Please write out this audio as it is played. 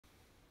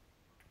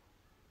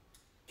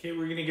Okay,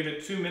 we're gonna give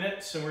it 2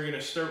 minutes and we're gonna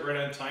start right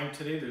on time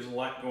today. There's a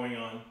lot going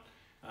on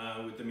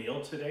with the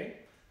meal today.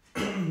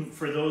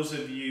 For those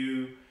of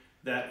you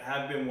that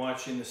have been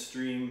watching the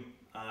stream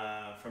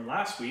from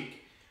last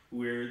week,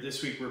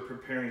 this week we're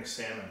preparing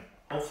salmon.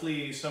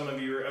 Hopefully some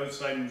of you are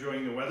outside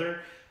enjoying the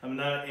weather. I'm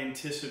not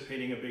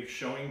anticipating a big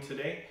showing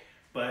today,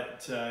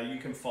 but you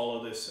can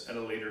follow this at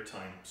a later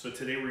time. So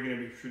today we're gonna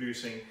be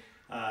producing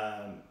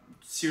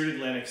seared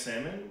Atlantic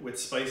salmon with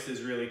spiced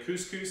Israeli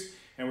couscous,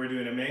 and we're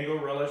doing a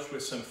mango relish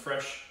with some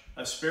fresh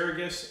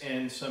asparagus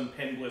and some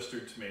pen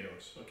blistered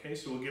tomatoes. Okay,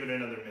 so we'll give it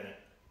another minute.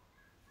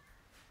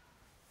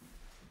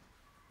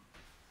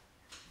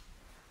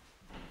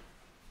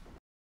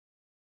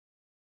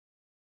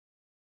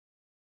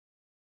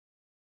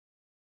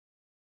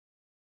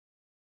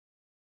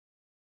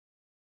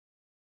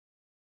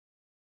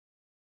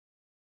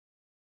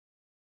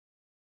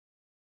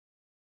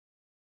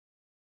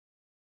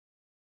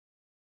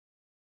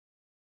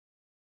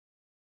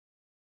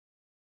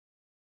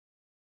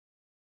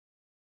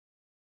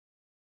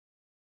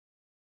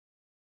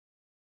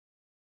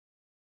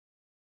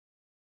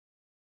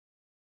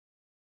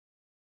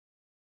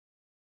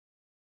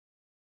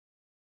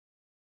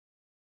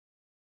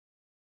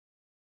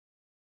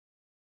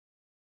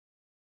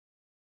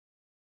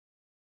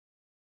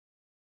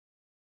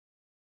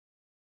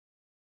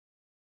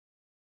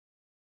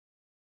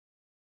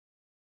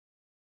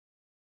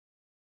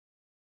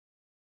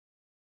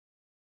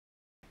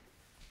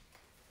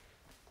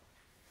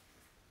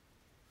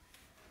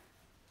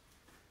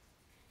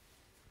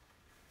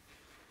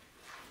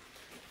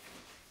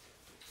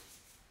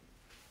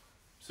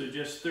 So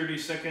just 30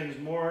 seconds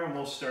more and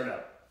we'll start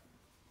up.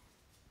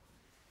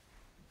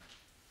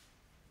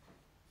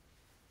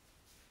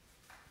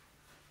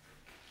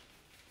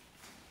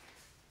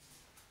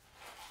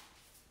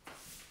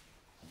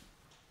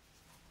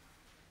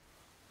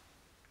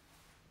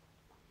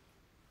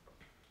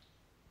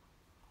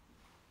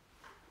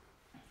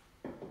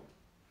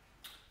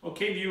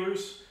 Okay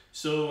viewers,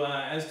 so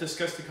as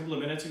discussed a couple of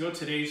minutes ago,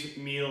 today's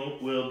meal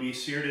will be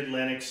seared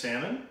Atlantic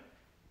salmon.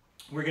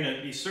 We're going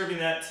to be serving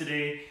that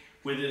today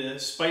with a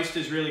spiced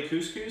Israeli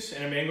couscous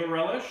and a mango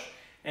relish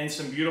and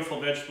some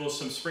beautiful vegetables,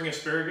 some spring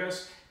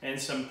asparagus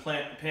and some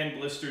pan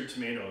blistered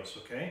tomatoes,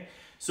 okay?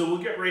 So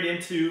we'll get right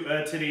into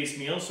today's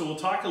meal. So we'll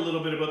talk a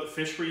little bit about the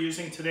fish we're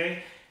using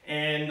today,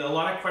 and a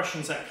lot of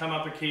questions that come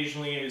up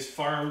occasionally is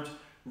farmed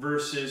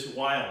versus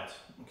wild,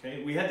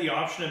 okay? We had the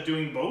option of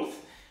doing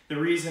both. The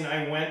reason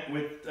I went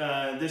with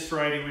this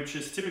variety, which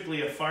is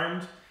typically a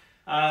farmed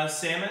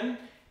salmon,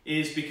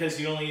 is because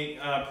the only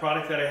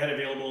product that I had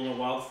available in a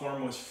wild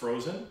form was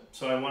frozen.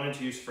 So I wanted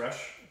to use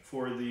fresh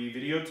for the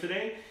video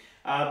today.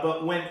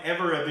 But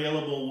whenever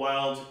available,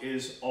 wild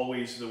is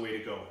always the way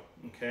to go,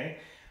 okay?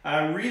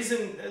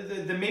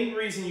 The main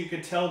reason you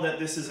could tell that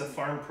this is a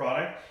farm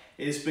product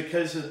is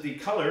because of the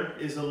color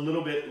is a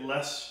little bit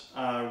less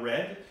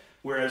red,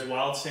 whereas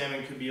wild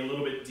salmon could be a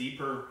little bit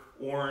deeper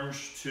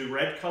orange to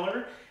red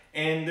color.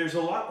 And there's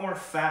a lot more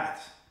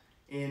fat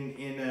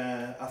in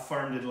a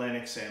farmed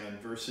Atlantic salmon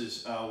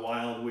versus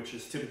wild, which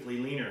is typically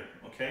leaner,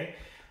 okay?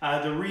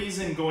 The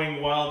reason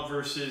going wild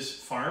versus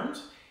farmed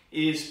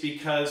is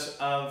because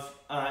of,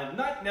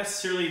 not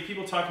necessarily,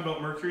 people talk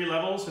about mercury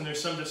levels, and there's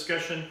some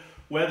discussion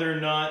whether or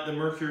not the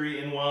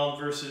mercury in wild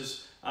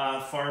versus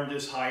farmed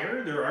is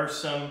higher. There are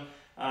some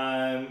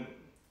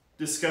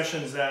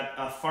discussions that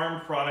a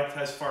farmed product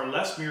has far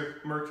less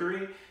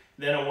mercury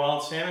than a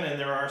wild salmon, and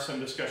there are some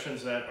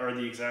discussions that are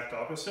the exact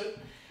opposite.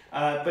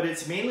 But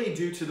it's mainly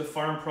due to the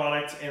farm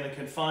product and the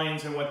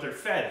confines and what they're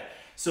fed.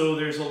 So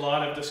there's a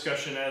lot of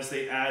discussion as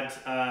they add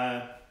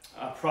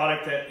a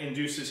product that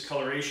induces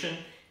coloration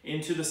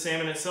into the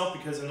salmon itself,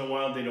 because in the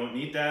wild they don't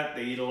need that.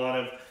 They eat a lot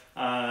of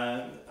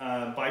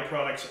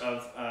byproducts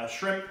of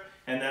shrimp,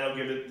 and that'll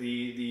give it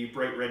the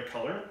bright red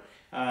color.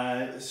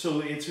 So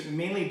it's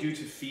mainly due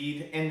to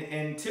feed,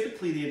 and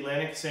typically the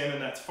Atlantic salmon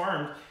that's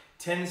farmed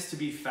tends to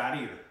be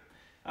fattier.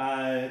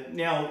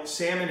 Now,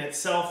 salmon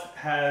itself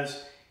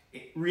has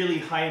really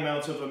high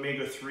amounts of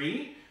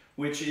omega-3,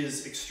 which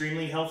is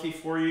extremely healthy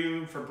for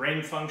you, for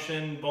brain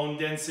function, bone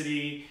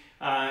density.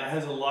 It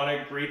has a lot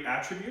of great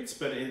attributes,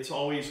 but it's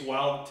always,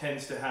 wild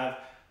tends to have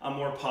a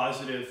more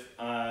positive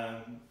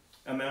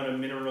amount of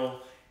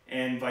mineral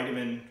and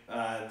vitamin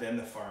than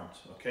the farmed,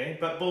 okay?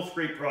 But both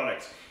great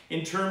products.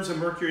 In terms of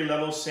mercury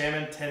levels,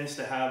 salmon tends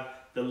to have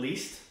the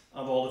least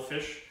of all the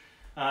fish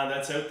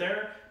that's out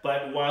there,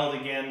 but wild,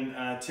 again,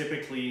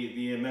 typically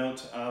the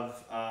amount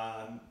of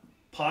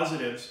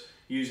positives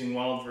using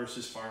wild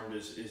versus farmed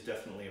is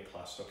definitely a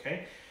plus,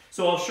 okay?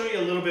 So I'll show you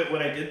a little bit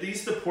what I did.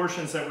 These are the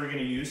portions that we're going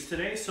to use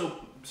today. So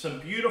some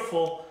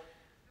beautiful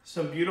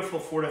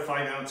 4 to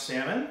 5 ounce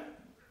salmon.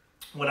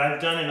 What I've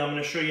done, and I'm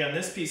going to show you on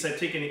this piece, I've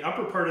taken the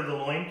upper part of the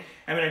loin.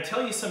 I'm going to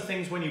tell you some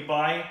things when you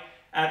buy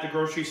at the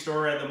grocery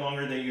store, at the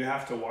monger, that you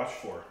have to watch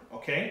for,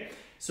 okay?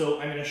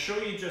 So I'm going to show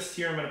you just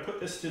here, I'm going to put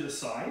this to the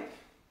side.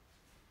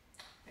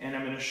 And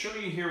I'm going to show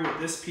you here with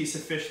this piece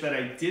of fish that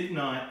I did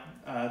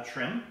not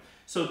trim.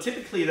 So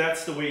typically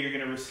that's the way you're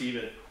going to receive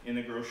it in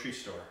the grocery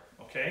store,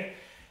 okay?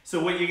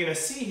 So what you're going to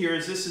see here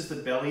is this is the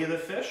belly of the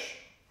fish,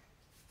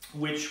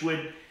 which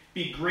would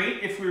be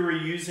great if we were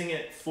using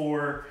it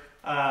for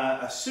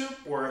a soup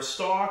or a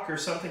stock or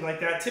something like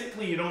that.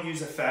 Typically you don't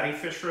use a fatty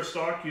fish for a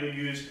stock, you'll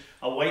use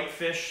a white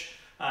fish,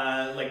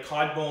 like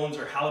cod bones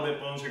or halibut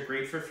bones are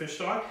great for fish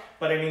stock.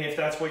 But I mean, if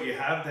that's what you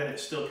have, then it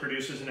still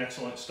produces an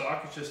excellent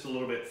stock. It's just a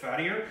little bit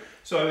fattier.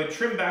 So I would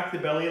trim back the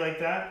belly like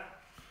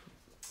that,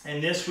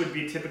 and this would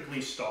be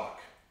typically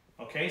stock.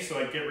 Okay, so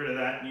I'd get rid of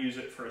that and use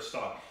it for a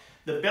stock.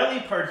 The belly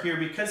part here,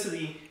 because of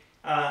the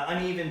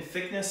uneven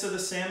thickness of the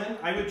salmon,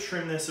 I would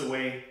trim this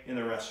away in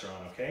the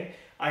restaurant, okay?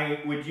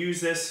 I would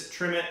use this,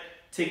 trim it,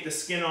 take the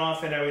skin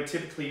off, and I would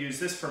typically use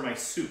this for my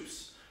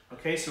soups.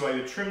 Okay, so I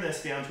would trim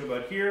this down to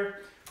about here,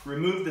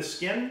 remove the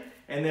skin,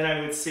 and then I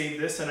would save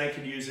this and I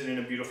could use it in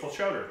a beautiful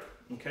chowder,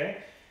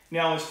 okay?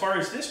 Now, as far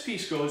as this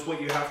piece goes,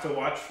 what you have to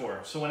watch for.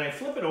 So when I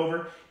flip it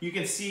over, you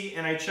can see,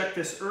 and I checked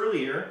this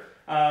earlier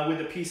with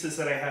the pieces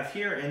that I have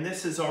here, and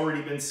this has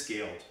already been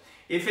scaled.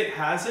 If it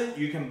hasn't,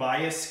 you can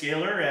buy a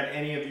scaler at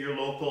any of your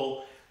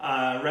local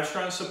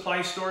restaurant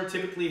supply store.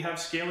 Typically have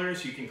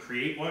scalers. You can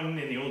create one.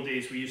 In the old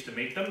days we used to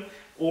make them,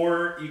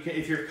 or you can,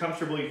 if you're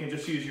comfortable, you can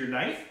just use your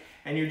knife,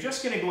 and you're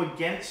just going to go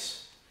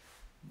against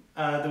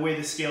the way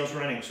the scale's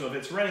running. So if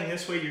it's running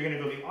this way, you're going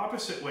to go the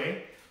opposite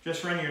way.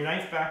 Just run your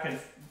knife back and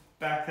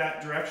back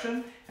that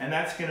direction, and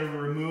that's going to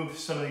remove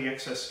some of the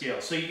excess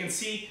scales. So you can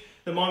see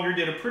the monger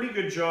did a pretty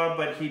good job,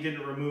 but he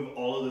didn't remove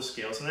all of the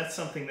scales, and that's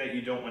something that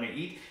you don't want to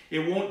eat.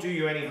 It won't do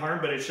you any harm,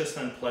 but it's just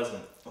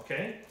unpleasant,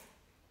 okay?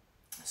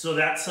 So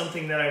that's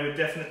something that I would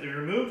definitely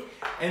remove.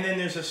 And then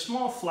there's a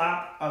small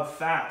flap of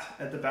fat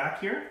at the back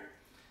here.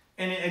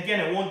 And again,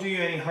 it won't do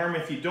you any harm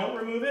if you don't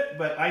remove it,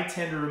 but I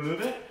tend to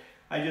remove it.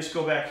 I just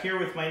go back here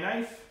with my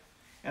knife,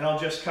 and I'll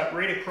just cut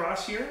right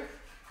across here,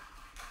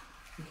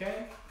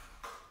 okay?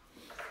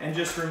 And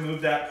just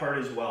remove that part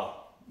as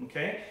well,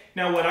 okay?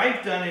 Now what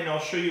I've done, and I'll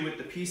show you with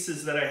the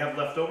pieces that I have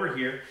left over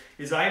here,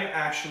 is I've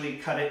actually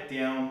cut it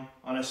down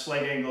on a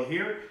slight angle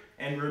here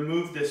and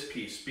removed this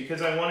piece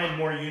because I wanted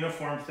more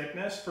uniform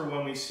thickness for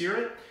when we sear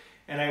it,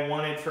 and I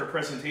wanted, for a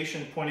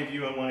presentation point of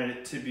view, I wanted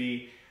it to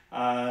be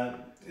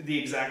the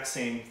exact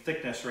same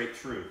thickness right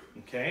through,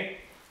 okay?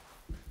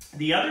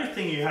 The other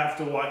thing you have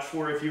to watch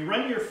for, if you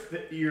run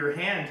your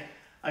hand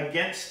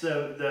against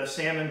the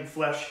salmon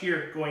flesh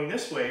here going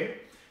this way,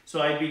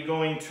 so I'd be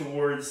going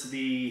towards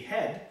the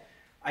head,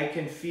 I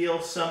can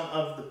feel some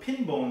of the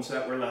pin bones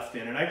that were left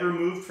in, and I've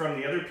removed from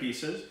the other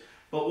pieces.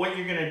 But what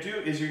you're going to do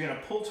is you're going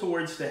to pull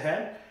towards the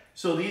head.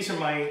 So these are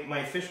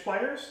my fish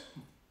pliers.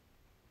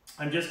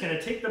 I'm just going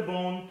to take the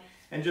bone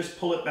and just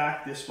pull it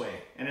back this way,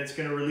 and it's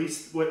going to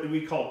release what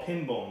we call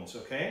pin bones,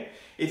 okay?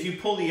 If you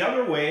pull the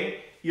other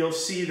way, you'll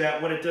see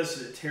that what it does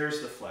is it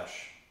tears the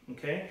flesh,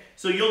 okay?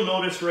 So you'll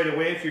notice right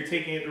away if you're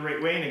taking it the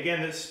right way, and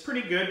again, it's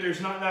pretty good. There's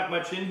not that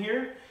much in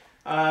here.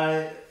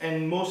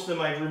 And most of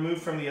them I've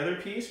removed from the other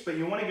piece, but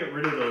you want to get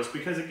rid of those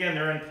because again,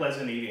 they're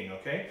unpleasant eating,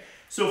 okay?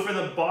 So for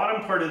the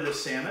bottom part of the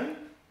salmon,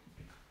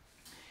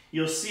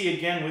 you'll see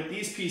again with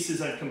these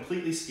pieces I've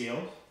completely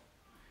scaled,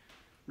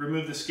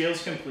 removed the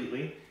scales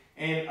completely,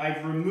 and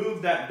I've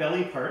removed that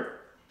belly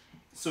part.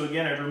 So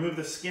again, I've removed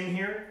the skin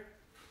here,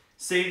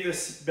 saved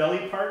this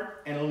belly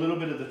part and a little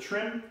bit of the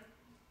trim,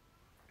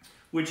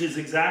 which is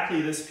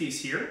exactly this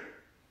piece here,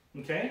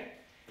 okay?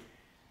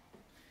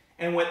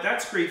 And what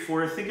that's great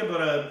for, think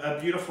about a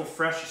beautiful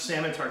fresh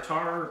salmon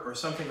tartare or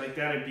something like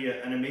that. It'd be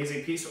an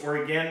amazing piece. Or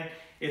again,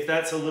 if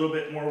that's a little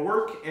bit more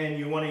work and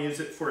you want to use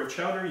it for a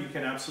chowder, you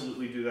can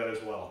absolutely do that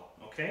as well,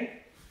 okay?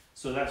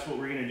 So that's what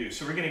we're going to do.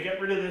 So we're going to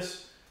get rid of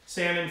this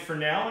salmon for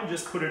now and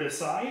just put it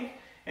aside.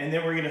 And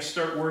then we're going to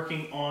start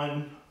working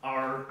on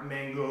our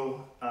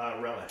mango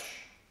relish,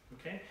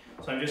 okay?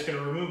 So I'm just going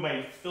to remove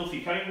my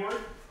filthy cutting board.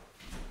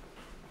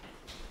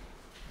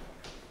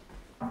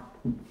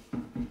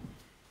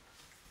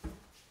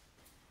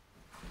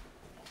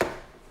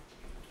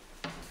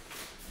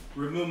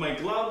 Remove my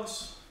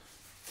gloves.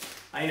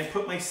 I'm going to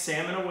put my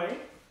salmon away.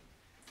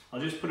 I'll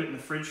just put it in the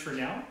fridge for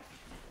now.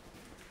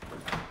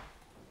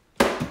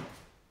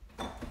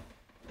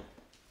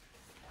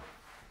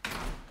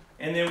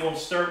 And then we'll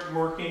start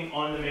working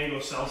on the mango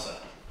salsa.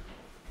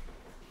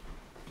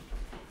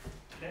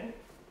 Okay.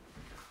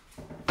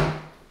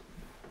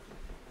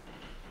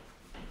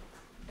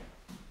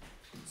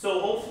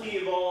 So hopefully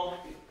you've all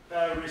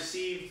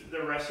received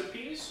the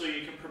recipes so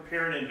you can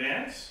prepare in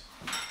advance.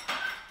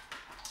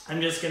 I'm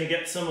just going to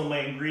get some of my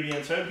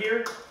ingredients out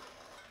here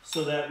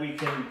so that we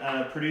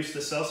can produce the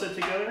salsa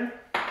together.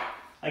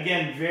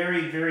 Again,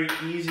 very, very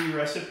easy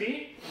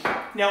recipe.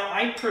 Now,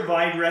 I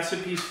provide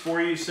recipes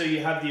for you so you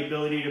have the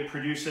ability to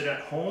produce it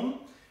at home.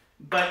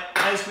 But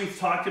as we've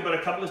talked about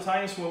a couple of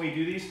times when we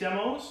do these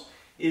demos,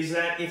 is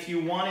that if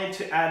you wanted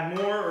to add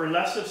more or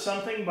less of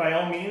something, by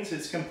all means,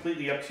 it's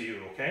completely up to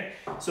you, okay?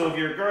 So if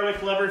you're a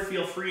garlic lover,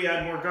 feel free to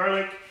add more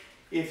garlic.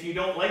 If you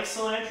don't like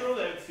cilantro,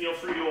 then feel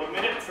free to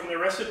omit it from the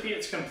recipe.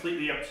 It's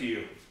completely up to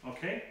you,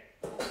 okay?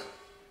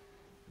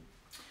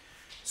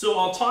 So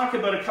I'll talk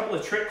about a couple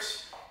of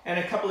tricks and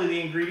a couple of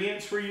the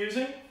ingredients we're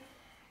using.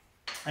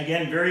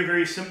 Again, very,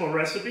 very simple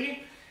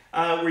recipe.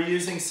 We're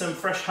using some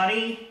fresh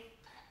honey.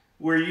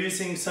 We're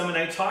using some, and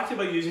I talked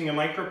about using a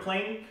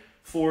microplane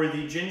for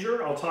the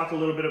ginger. I'll talk a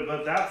little bit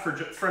about that for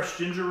fresh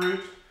ginger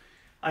root.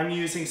 I'm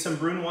using some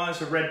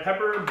brunoise of red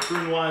pepper,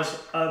 brunoise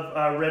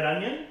of red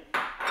onion,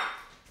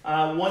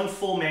 1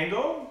 full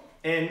mango,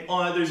 and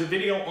there's a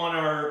video on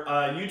our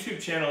YouTube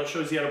channel that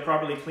shows you how to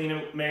properly clean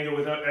a mango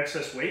without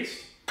excess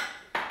waste.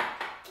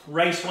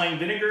 Rice wine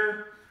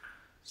vinegar,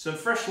 some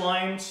fresh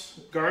limes,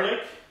 garlic,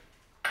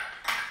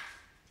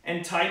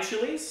 and Thai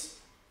chilies,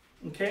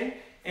 okay?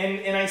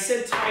 And I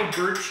said Thai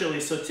bird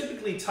chilies, so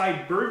typically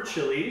Thai bird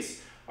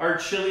chilies are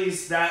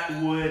chilies that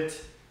would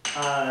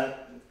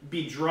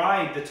be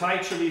dried, the Thai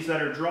chilies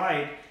that are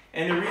dried,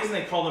 and the reason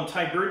they call them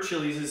Thai bird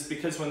chilies is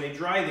because when they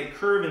dry, they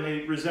curve and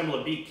they resemble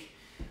a beak.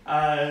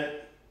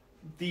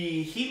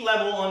 The heat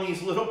level on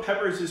these little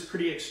peppers is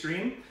pretty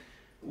extreme.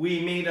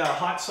 We made a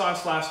hot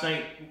sauce last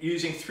night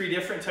using 3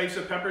 different types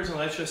of peppers, and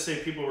let's just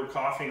say people were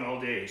coughing all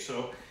day.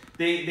 So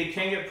they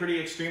can get pretty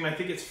extreme. I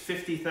think it's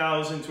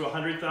 50,000 to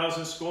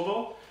 100,000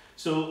 Scoville.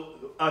 So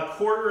a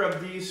quarter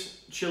of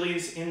these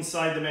chilies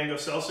inside the mango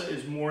salsa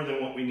is more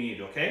than what we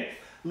need, okay?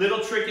 Little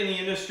trick in the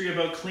industry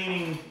about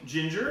cleaning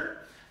ginger.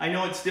 I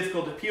know it's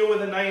difficult to peel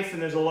with a knife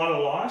and there's a lot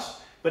of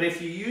loss, but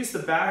if you use the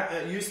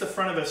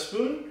front of a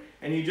spoon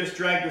and you just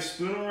drag the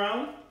spoon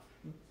around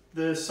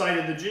the side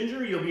of the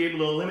ginger, you'll be able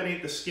to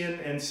eliminate the skin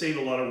and save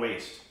a lot of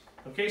waste.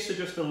 Okay, so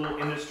just a little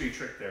industry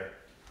trick there.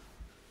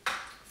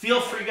 Feel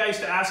free, guys,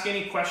 to ask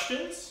any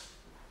questions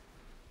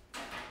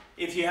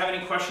if you have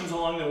any questions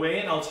along the way,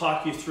 and I'll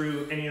talk you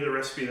through any of the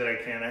recipe that I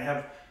can. I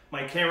have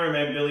my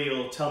cameraman Billy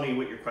will tell me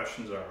what your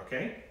questions are,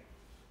 okay?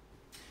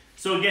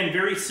 So again,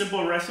 very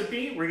simple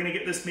recipe. We're gonna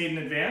get this made in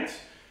advance.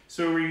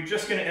 So we're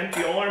just gonna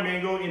empty all our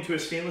mango into a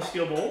stainless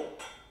steel bowl.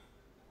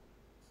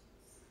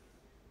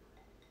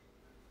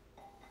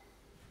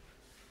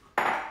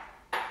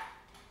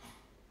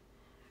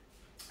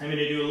 I'm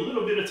gonna do a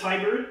little bit of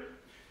Thai bird.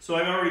 So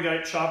I've already got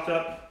it chopped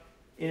up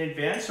in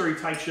advance, sorry,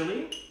 Thai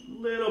chili.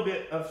 A little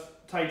bit of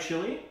Thai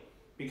chili,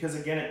 because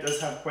again, it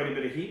does have quite a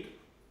bit of heat.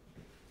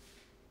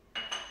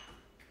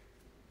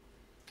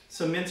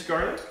 Some minced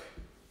garlic.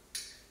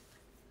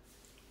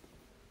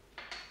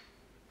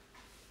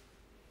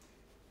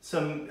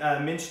 Some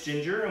minced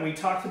ginger, and we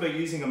talked about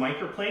using a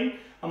microplane.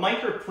 A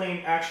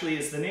microplane actually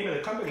is the name of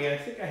the company. I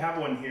think I have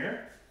one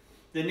here.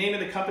 The name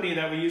of the company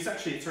that we use,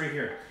 actually it's right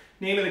here.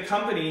 Name of the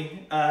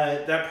company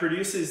that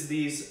produces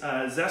these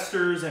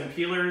zesters and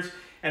peelers,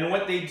 and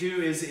what they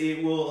do is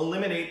it will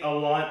eliminate a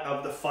lot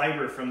of the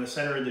fiber from the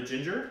center of the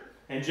ginger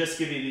and just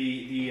give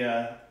you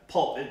the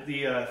pulp,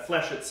 the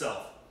flesh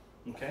itself,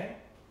 okay?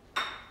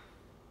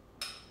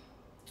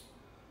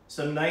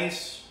 Some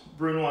nice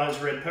brunoise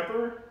red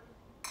pepper.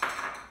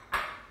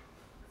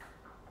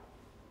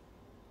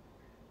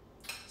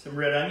 Some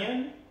red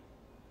onion.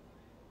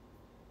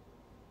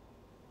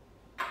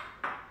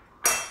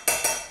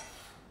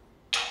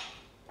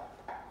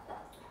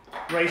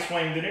 Rice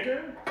wine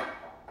vinegar.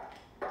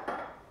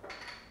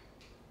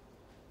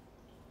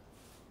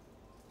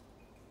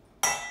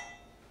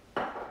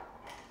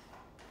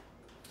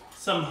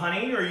 Some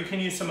honey, or you can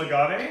use some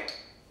agave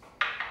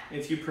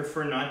if you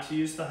prefer not to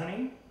use the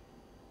honey.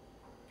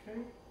 Okay.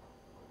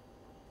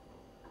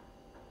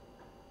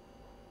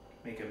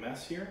 Make a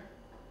mess here.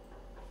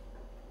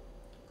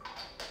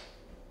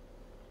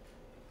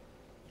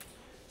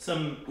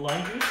 Some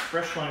lime juice,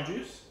 fresh lime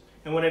juice.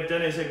 And what I've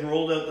done is I've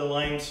rolled out the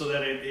lime so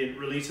that it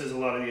releases a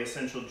lot of the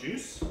essential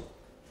juice. So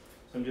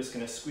I'm just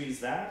gonna squeeze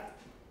that.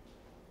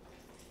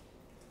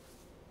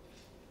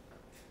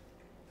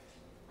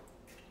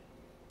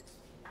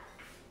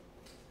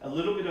 A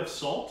little bit of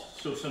salt,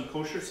 so some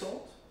kosher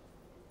salt.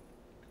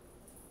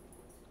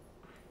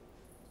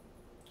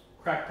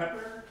 Cracked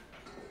pepper.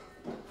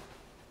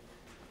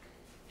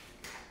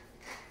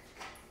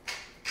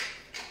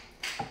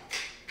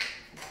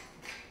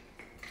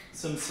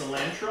 Some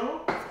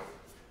cilantro,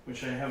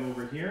 which I have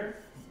over here.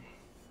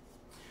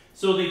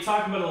 So they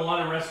talk about a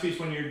lot of recipes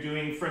when you're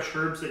doing fresh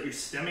herbs that you're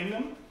stemming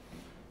them.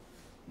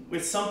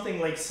 With something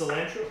like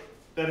cilantro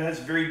that has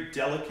very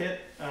delicate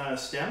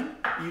stem,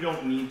 you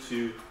don't need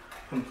to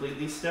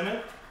completely stem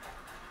it.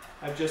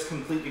 I've just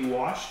completely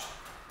washed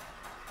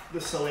the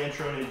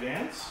cilantro in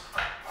advance.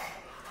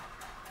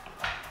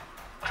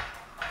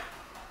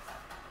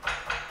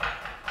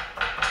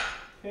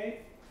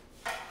 Okay.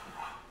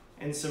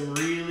 And some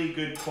really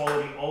good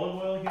quality olive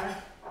oil here.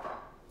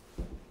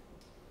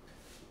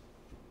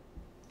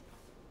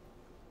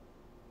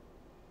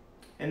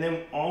 And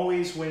then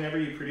always, whenever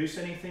you produce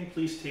anything,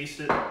 please taste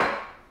it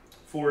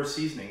for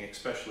seasoning,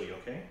 especially,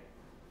 okay?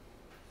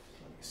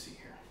 Let me see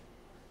here.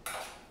 So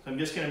I'm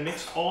just gonna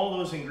mix all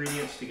those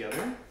ingredients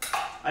together.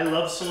 I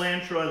love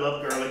cilantro, I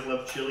love garlic,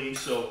 love chili,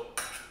 so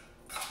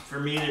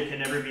for me there can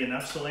never be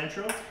enough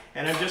cilantro.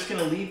 And I'm just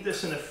gonna leave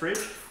this in the fridge.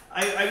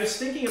 I was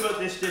thinking about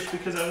this dish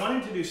because I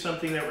wanted to do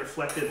something that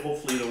reflected,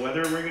 hopefully, the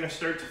weather we're gonna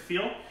start to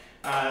feel.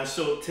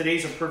 So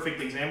today's a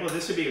perfect example.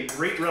 This would be a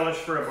great relish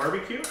for a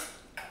barbecue.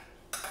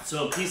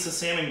 So a piece of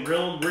salmon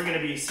grilled. We're going to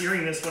be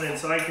searing this one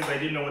inside because I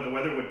didn't know what the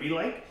weather would be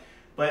like.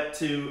 But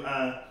to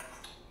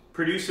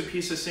produce a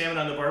piece of salmon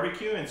on the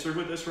barbecue and serve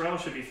with this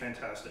relish should be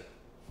fantastic.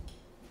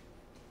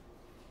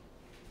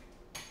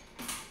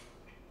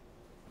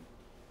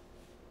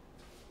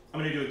 I'm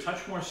going to do a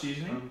touch more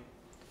seasoning.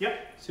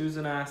 Yep.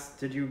 Susan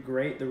asked, did you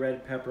grate the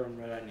red pepper and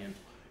red onion?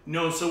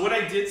 No, so what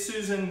I did,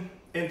 Susan,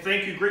 and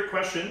thank you, great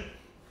question.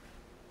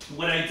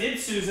 What I did,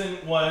 Susan,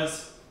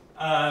 was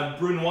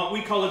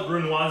we call it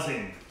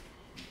brunoising.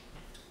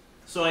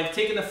 So I've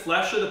taken the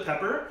flesh of the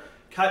pepper,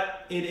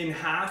 cut it in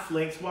half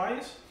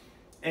lengthwise,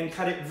 and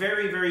cut it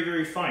very, very,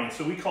 very fine.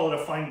 So we call it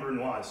a fine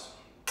brunoise.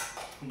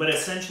 But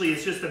essentially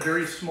it's just a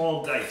very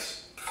small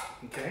dice,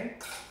 okay?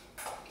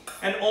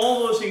 And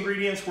all those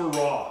ingredients were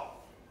raw.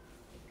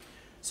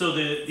 So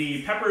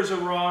the peppers are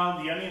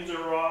raw, the onions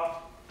are raw,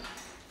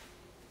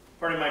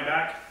 pardon my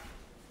back.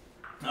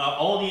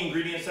 All the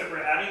ingredients that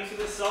we're adding to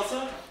this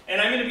salsa, and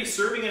I'm going to be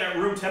serving it at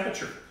room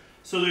temperature.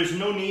 So there's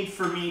no need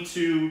for me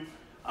to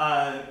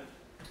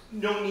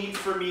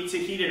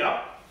heat it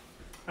up.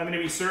 I'm going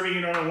to be serving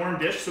it on a warm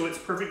dish, so it's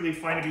perfectly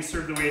fine to be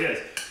served the way it is.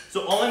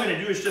 So all I'm going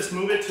to do is just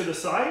move it to the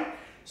side,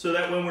 so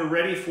that when we're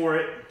ready for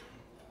it,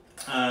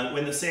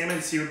 when the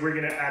salmon's seared, we're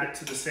going to add it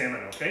to the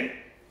salmon, okay?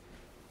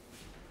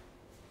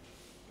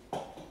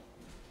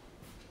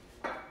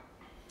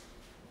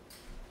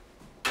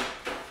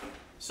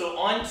 So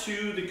on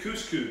to the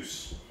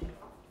couscous.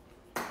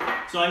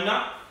 So I'm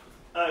not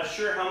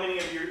sure how many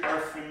of you are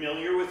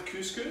familiar with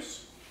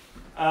couscous.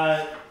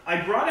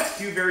 I brought a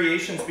few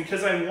variations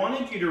because I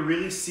wanted you to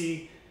really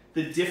see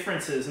the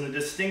differences and the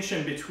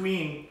distinction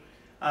between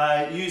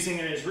using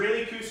an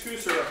Israeli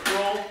couscous or a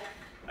pearl.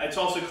 It's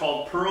also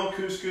called pearl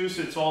couscous.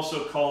 It's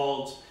also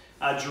called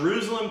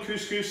Jerusalem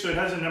couscous. So it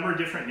has a number of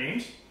different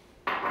names.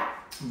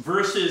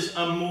 Versus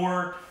a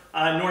more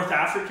North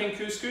African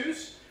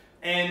couscous.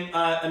 And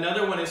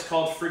another one is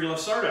called frigola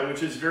sarda,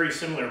 which is very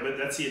similar, but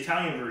that's the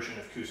Italian version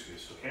of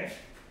couscous, okay?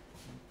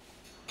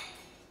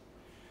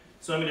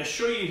 So I'm going to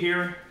show you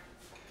here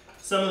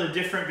some of the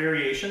different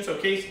variations,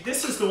 okay?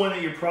 This is the one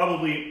that you're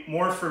probably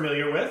more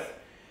familiar with.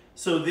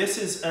 So this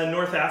is a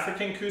North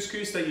African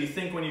couscous that you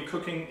think when you're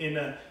cooking in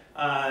an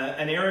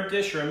Arab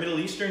dish or a Middle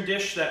Eastern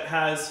dish that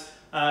has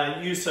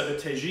use of a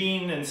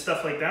tagine and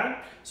stuff like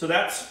that. So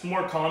that's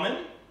more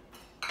common.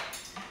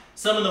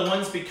 Some of the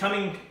ones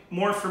becoming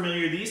more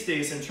familiar these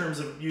days in terms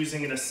of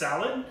using in a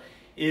salad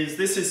is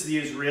this is the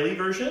Israeli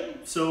version.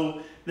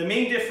 So the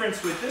main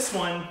difference with this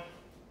one,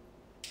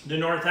 the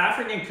North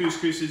African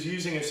couscous is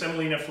using a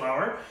semolina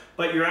flour,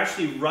 but you're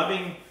actually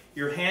rubbing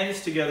your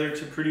hands together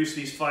to produce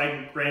these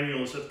fine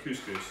granules of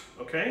couscous,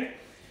 okay?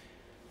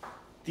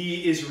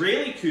 The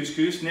Israeli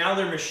couscous, now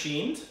they're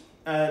machined.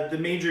 The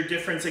major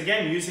difference,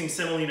 again, using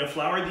semolina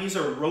flour, these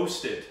are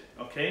roasted,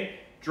 okay?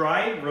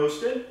 Dry,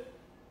 roasted.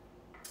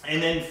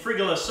 And then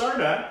frigola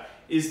sarda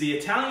is the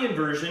Italian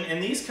version,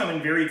 and these come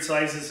in varied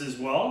sizes as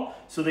well.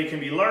 So they can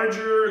be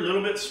larger, a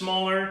little bit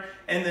smaller,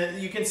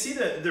 and you can see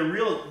the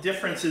real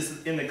difference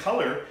is in the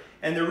color.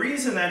 And the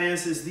reason that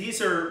is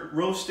these are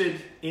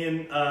roasted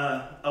in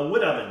a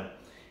wood oven,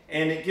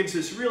 and it gives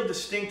this real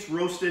distinct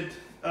roasted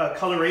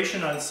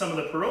coloration on some of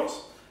the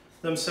pearls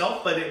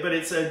themselves, but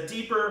it's a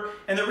deeper,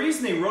 and the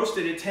reason they roast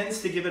it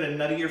tends to give it a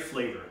nuttier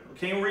flavor,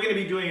 okay? And we're gonna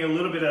be doing a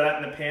little bit of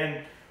that in the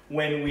pan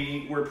when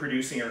we're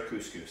producing our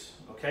couscous,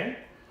 okay?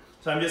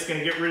 So I'm just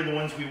gonna get rid of the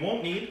ones we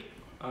won't need.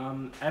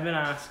 Evan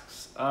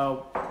asks,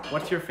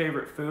 what's your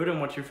favorite food and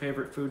what's your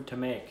favorite food to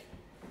make?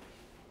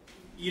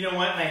 You know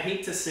what, and I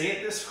hate to say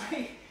it this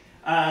way,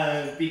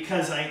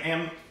 because I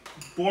am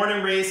born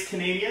and raised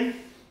Canadian,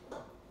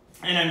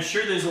 and I'm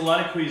sure there's a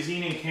lot of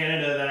cuisine in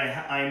Canada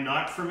that I'm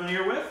not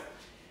familiar with.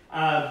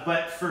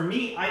 But for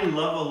me, I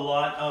love a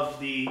lot of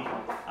the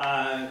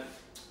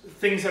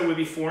things that would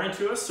be foreign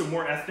to us, so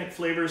more ethnic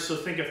flavors. So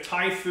think of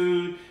Thai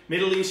food,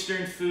 Middle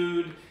Eastern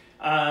food,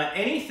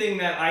 anything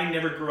that I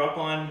never grew up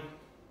on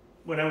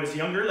when I was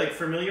younger, like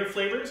familiar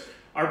flavors,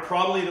 are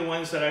probably the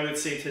ones that I would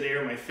say today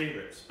are my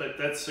favorites. But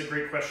that's a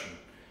great question,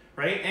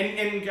 right?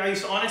 And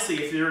guys,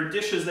 honestly, if there are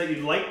dishes that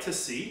you'd like to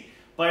see,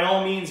 by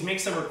all means, make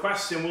some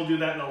requests and we'll do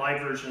that in the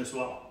live version as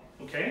well,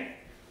 okay?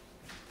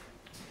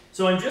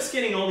 So I'm just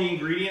getting all the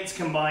ingredients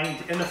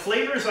combined, and the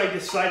flavors I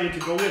decided to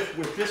go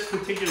with this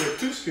particular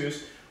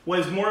couscous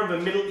was more of a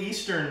Middle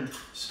Eastern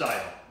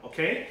style,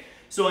 okay?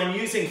 So I'm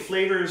using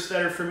flavors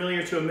that are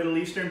familiar to a Middle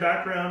Eastern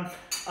background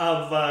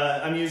of,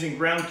 I'm using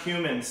ground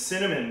cumin,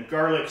 cinnamon,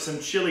 garlic, some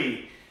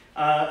chili.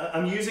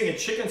 I'm using a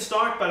chicken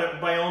stock,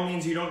 but by all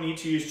means you don't need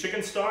to use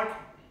chicken stock.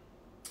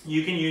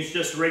 You can use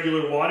just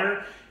regular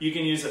water. You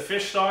can use a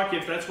fish stock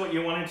if that's what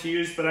you wanted to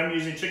use, but I'm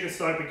using chicken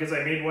stock because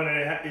I made one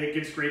and it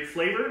gives great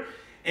flavor.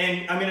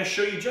 And I'm going to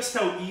show you just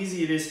how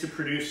easy it is to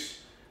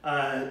produce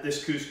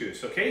this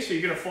couscous, okay? So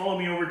you're going to follow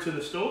me over to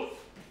the stove.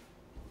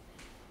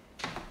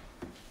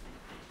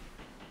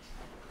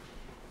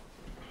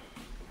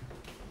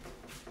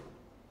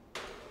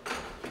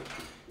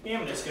 Okay,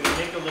 I'm just going to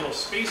make a little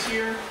space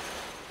here,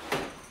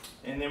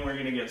 and then we're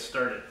going to get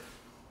started.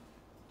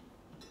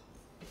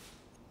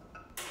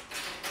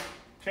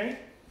 Okay, okay?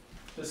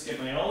 Let's get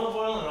my olive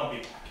oil and I'll be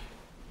back.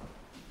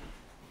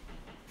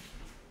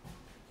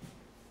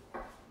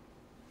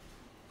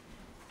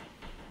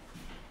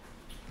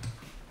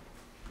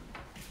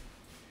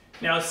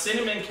 Now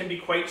cinnamon can be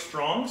quite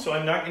strong, so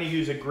I'm not going to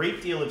use a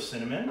great deal of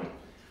cinnamon.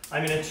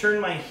 I'm going to turn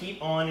my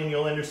heat on, and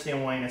you'll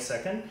understand why in a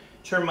second.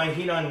 Turn my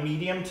heat on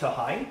medium to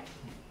high.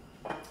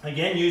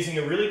 Again, using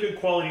a really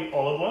good quality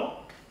olive oil.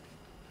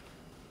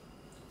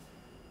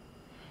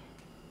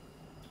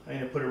 I'm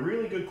going to put a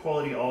really good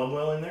quality olive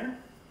oil in there.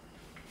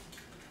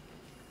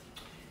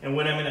 And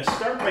what I'm going to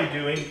start by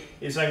doing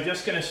is I'm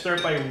just going to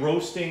start by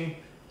roasting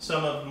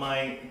some of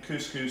my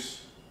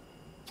couscous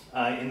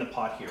in the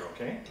pot here,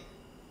 okay?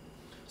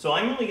 So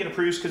I'm only going to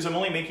produce, because I'm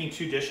only making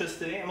 2 dishes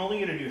today, I'm only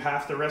going to do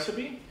half the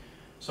recipe.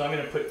 So I'm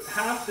going to put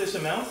half this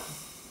amount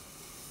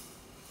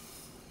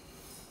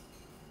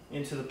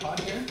into the pot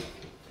here.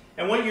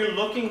 And what you're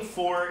looking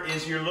for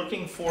is you're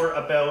looking for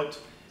about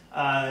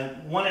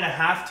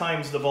 1.5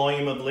 times the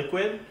volume of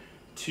liquid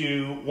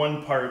to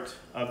 1 part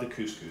of the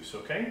couscous,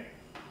 okay?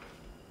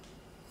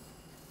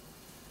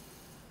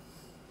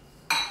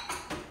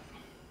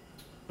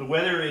 The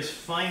weather is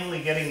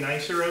finally getting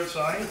nicer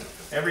outside.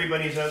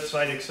 Everybody's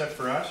outside except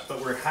for us,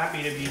 but we're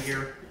happy to be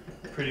here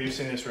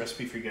producing this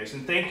recipe for you guys.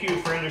 And thank you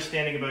for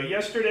understanding about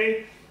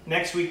yesterday.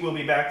 Next week we'll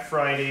be back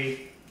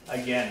Friday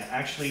again.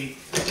 Actually,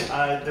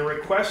 the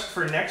request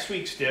for next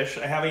week's dish,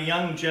 I have a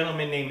young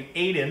gentleman named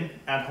Aiden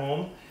at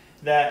home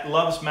that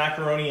loves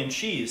macaroni and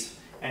cheese.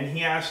 And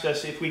he asked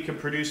us if we could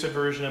produce a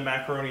version of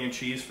macaroni and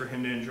cheese for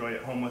him to enjoy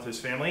at home with his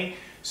family.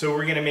 So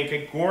we're gonna make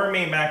a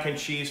gourmet mac and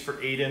cheese for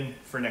Aiden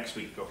for next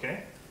week,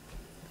 okay?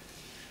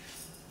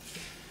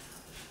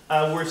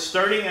 We're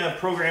starting a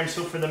program,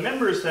 so for the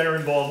members that are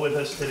involved with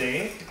us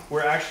today,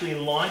 we're actually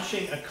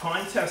launching a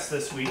contest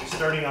this week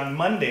starting on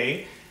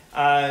Monday.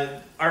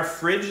 Our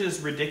fridge is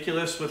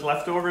ridiculous with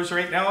leftovers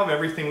right now of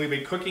everything we've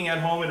been cooking at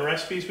home and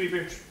recipes we've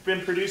been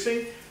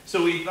producing.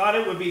 So we thought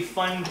it would be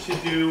fun to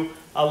do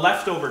a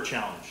leftover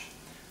challenge.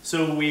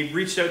 So we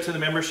reached out to the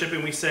membership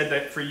and we said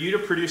that for you to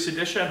produce a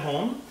dish at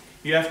home,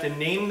 you have to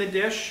name the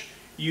dish,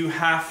 you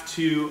have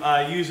to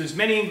use as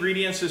many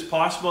ingredients as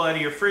possible out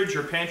of your fridge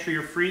or pantry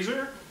or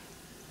freezer,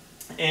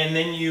 and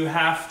then you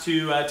have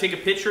to take a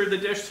picture of the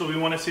dish, so we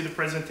want to see the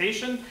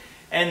presentation.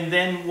 And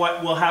then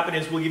what will happen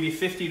is we'll give you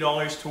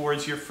 $50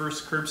 towards your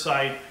first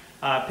curbside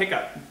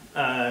pickup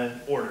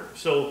order.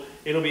 So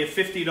it'll be a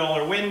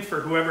 $50 win for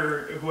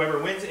whoever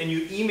wins, and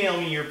you email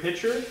me your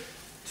picture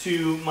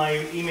to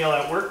my email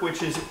at work,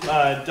 which is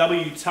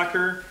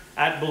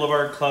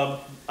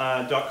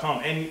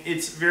wtucker@boulevardclub.com. And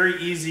it's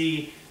very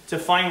easy to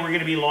find. We're going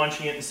to be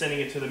launching it and sending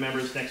it to the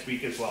members next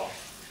week as well.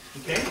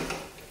 Okay?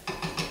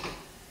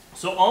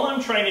 So all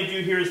I'm trying to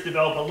do here is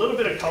develop a little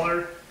bit of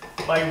color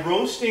by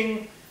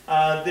roasting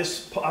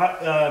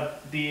the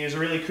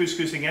Israeli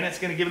couscous again. It's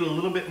going to give it a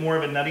little bit more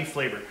of a nutty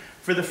flavor.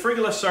 For the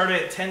frigola sarda,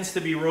 it tends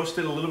to be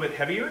roasted a little bit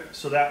heavier,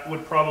 so that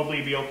would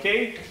probably be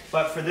okay.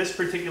 But for this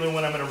particular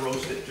one, I'm going to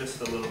roast it just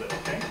a little bit,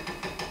 okay?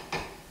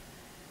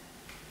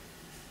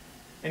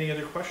 Any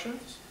other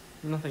questions?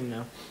 Nothing,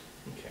 no.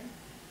 Okay.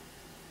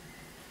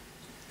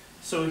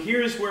 So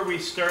here's where we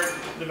start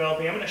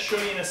developing. I'm going to show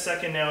you in a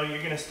second now. You're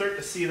going to start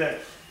to see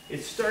that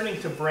it's starting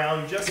to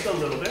brown just a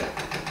little bit.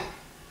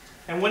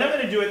 And what I'm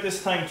going to do at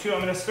this time too,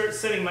 I'm going to start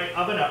setting my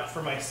oven up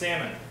for my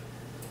salmon.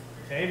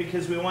 Okay,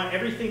 because we want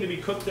everything to be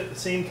cooked at the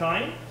same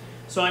time.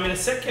 So I'm going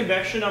to set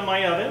convection on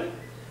my oven,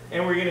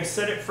 and we're going to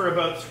set it for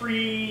about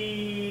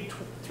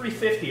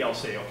 350, I'll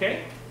say,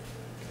 okay?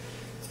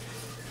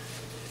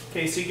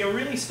 Okay, so you can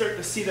really start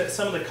to see that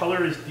some of the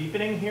color is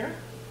deepening here.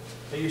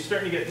 That you're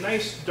starting to get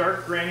nice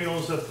dark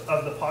granules of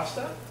the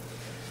pasta.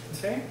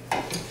 Okay?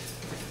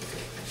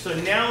 So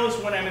now is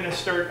when I'm going to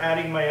start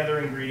adding my other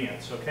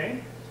ingredients,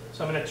 okay?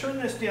 So I'm going to turn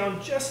this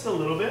down just a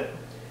little bit,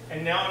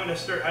 and now I'm going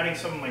to start adding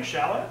some of my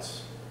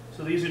shallots.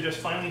 So these are just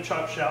finely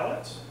chopped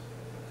shallots.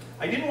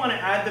 I didn't want to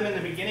add them in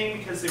the beginning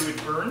because they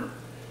would burn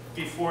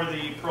before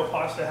the pearl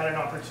pasta had an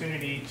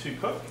opportunity to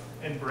cook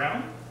and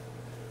brown.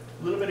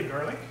 A little bit of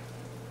garlic.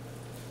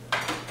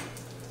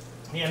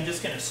 Yeah, I'm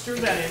just going to stir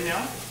that in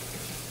now.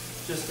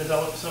 Just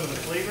develop some of the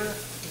flavor.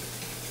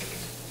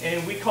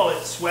 And we call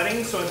it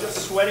sweating, so I'm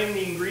just sweating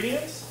the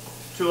ingredients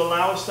to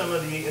allow some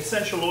of the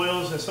essential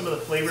oils and some of the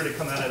flavor to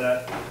come out of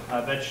that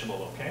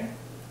vegetable, okay?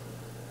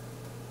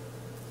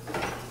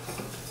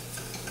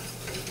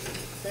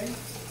 Okay.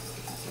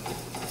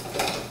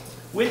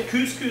 With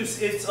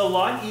couscous, it's a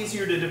lot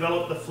easier to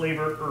develop the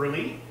flavor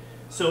early.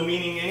 So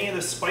meaning any of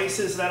the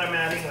spices that I'm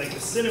adding, like the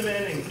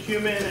cinnamon and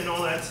cumin and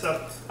all that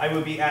stuff, I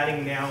would be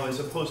adding now as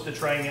opposed to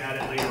trying to add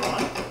it later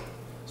on.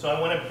 So I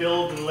want to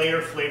build and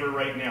layer flavor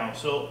right now.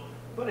 So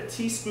about a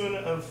teaspoon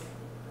of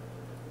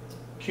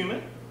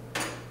cumin,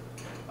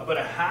 about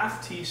a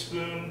half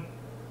teaspoon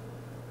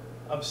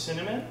of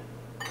cinnamon,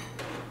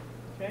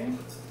 okay?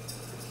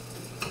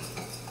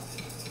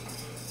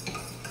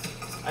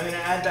 I'm going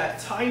to add that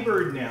Thai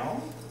bird now.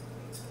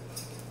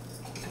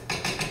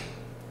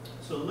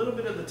 So So a little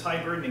bit of the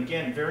Thai bird, and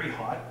again, very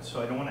hot,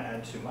 so I don't want to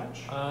add too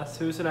much.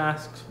 Susan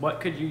asks, what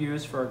could you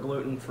use for a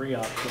gluten-free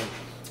option?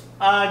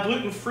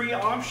 Gluten-free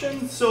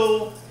option,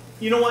 so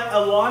you know what, a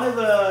lot of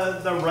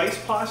the rice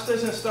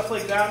pastas and stuff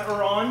like that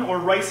are on, or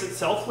rice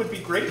itself would be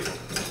great.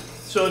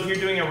 So if you're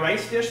doing a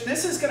rice dish,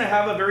 this is going to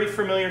have a very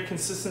familiar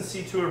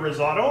consistency to a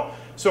risotto,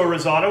 so a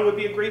risotto would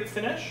be a great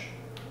finish.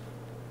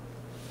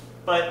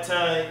 But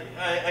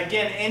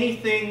again,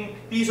 anything,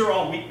 these are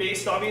all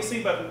wheat-based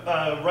obviously, but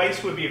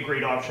rice would be a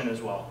great option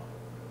as well.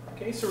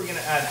 Okay, so we're going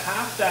to add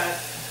half that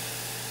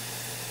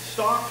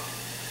stock.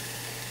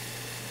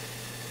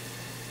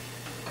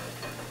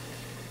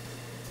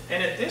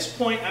 And at this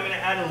point, I'm going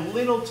to add a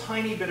little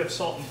tiny bit of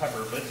salt and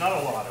pepper, but not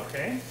a lot,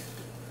 okay?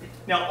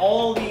 Now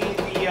all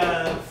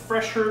the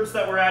fresh herbs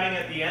that we're adding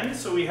at the end,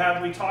 so we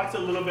talked a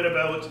little bit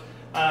about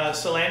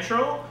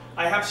cilantro.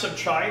 I have some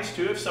chives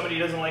too. If somebody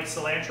doesn't like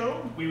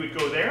cilantro, we would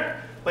go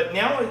there. But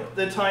now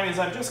the time is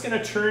I'm just going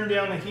to turn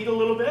down the heat a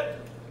little bit,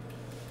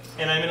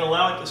 and I'm going to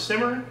allow it to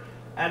simmer,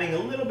 adding a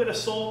little bit of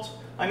salt.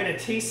 I'm going to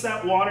taste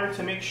that water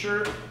to make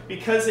sure,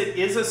 because it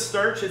is a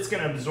starch, it's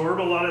going to absorb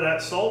a lot of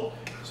that salt.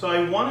 So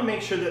I want to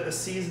make sure that the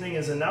seasoning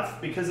is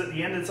enough, because at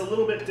the end it's a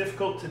little bit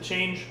difficult to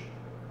change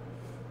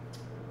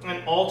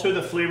and alter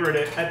the flavor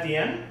at the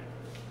end.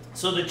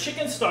 So the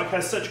chicken stock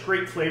has such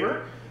great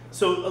flavor.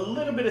 So a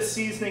little bit of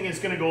seasoning is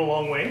going to go a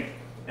long way.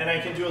 And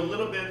I can do a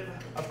little bit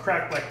of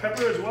cracked black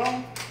pepper as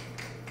well.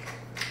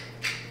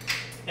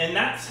 And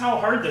that's how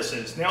hard this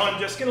is. Now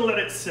I'm just going to let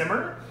it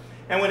simmer.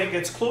 And when it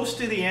gets close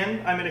to the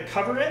end, I'm going to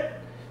cover it.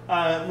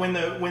 When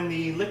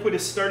the liquid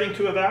is starting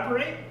to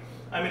evaporate,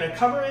 I'm going to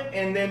cover it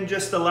and then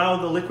just allow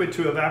the liquid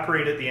to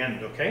evaporate at the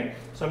end, okay?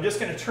 So I'm just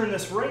going to turn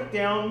this right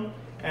down,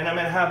 and I'm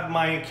going to have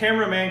my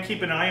cameraman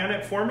keep an eye on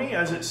it for me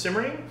as it's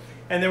simmering.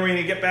 And then we're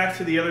going to get back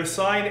to the other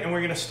side, and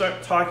we're going to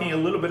start talking a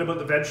little bit about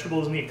the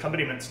vegetables and the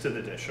accompaniments to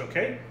the dish,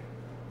 okay?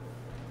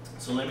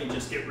 So let me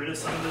just get rid of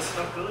some of this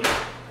stuff, Billy.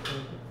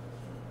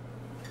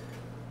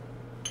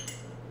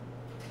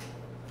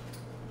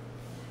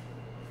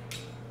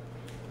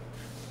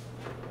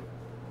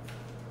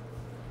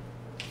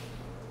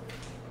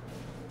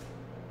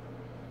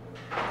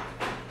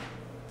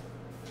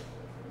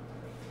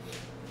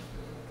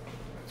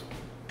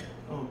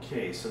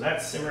 Okay, so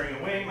that's simmering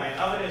away. My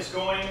oven is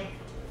going.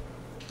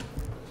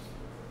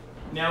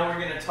 Now we're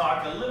going to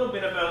talk a little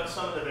bit about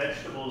some of the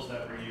vegetables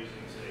that we're using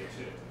today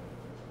too.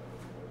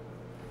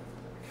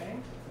 Okay?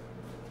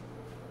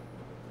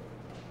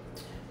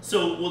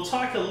 So we'll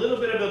talk a little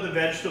bit about the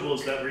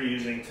vegetables that we're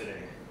using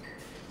today.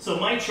 So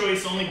my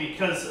choice, only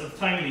because of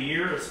time of the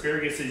year,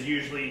 asparagus is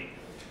usually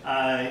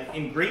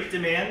in great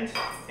demand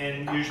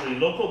and usually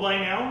local by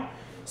now.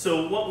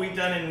 So what we've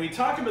done, and we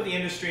talk about the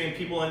industry and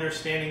people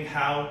understanding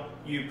how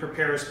you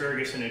prepare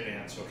asparagus in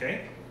advance,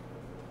 okay?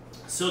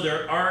 So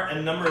there are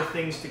a number of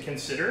things to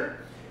consider.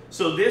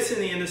 So this in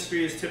the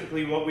industry is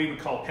typically what we would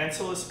call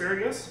pencil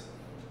asparagus.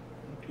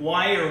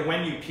 Why or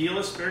when you peel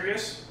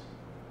asparagus?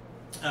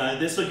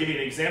 This will give you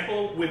an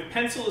example. With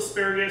pencil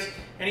asparagus,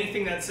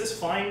 anything that's this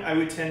fine, I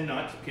would tend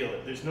not to peel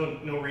it. There's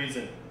no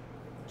reason.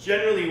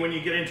 Generally, when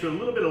you get into a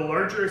little bit of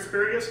larger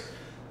asparagus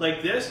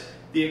like this,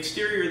 the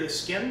exterior of the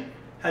skin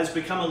has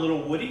become a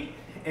little woody,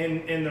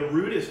 and the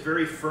root is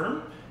very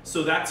firm,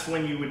 so that's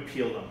when you would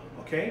peel them,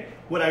 okay?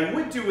 What I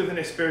would do with an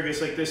asparagus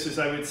like this is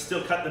I would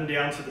still cut them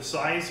down to the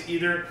size.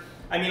 Either,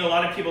 I mean, a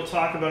lot of people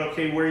talk about,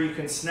 okay, where you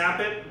can snap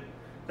it,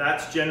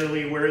 that's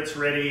generally where it's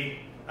ready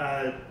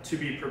to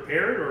be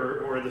prepared,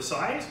 or the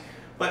size.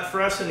 But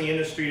for us in the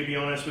industry, to be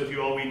honest with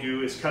you, all we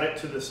do is cut it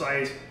to the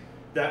size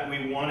that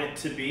we want it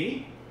to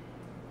be.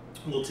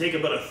 We'll take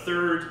about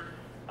 1/3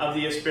 of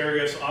the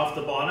asparagus off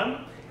the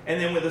bottom. And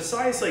then with a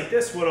size like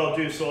this, what I'll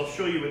do, so I'll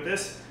show you with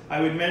this,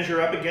 I would measure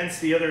up against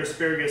the other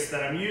asparagus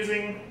that I'm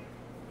using.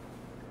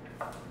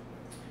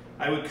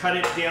 I would cut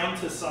it down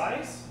to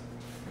size.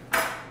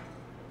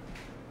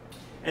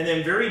 And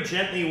then very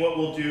gently what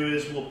we'll do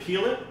is we'll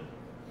peel it.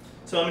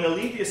 So I'm going to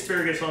leave the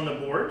asparagus on the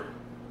board.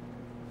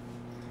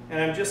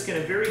 And I'm just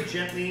going to very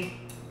gently,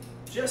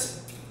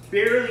 just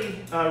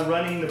barely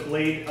running the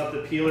blade of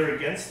the peeler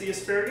against the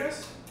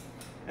asparagus.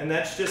 And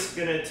that's just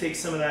going to take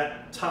some of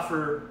that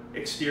tougher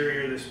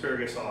exterior of the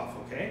asparagus off,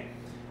 okay?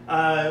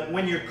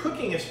 When you're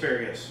cooking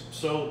asparagus,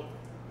 so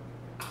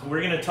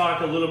we're going to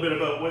talk a little bit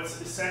about what's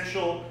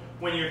essential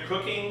when you're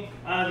cooking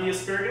the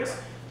asparagus.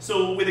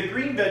 So with a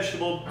green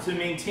vegetable, to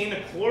maintain the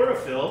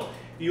chlorophyll,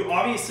 you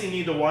obviously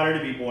need the water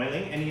to be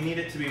boiling, and you need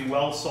it to be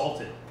well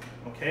salted,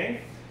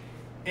 okay?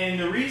 And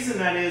the reason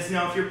that is,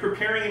 now if you're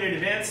preparing in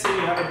advance, say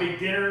you have a big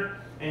dinner,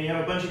 and you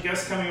have a bunch of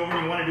guests coming over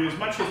and you want to do as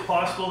much as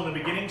possible in the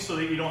beginning so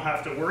that you don't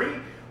have to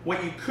worry,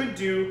 what you could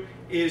do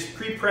is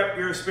pre-prep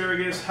your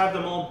asparagus, have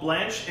them all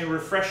blanched, and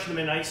refresh them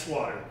in ice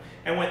water.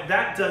 And what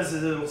that does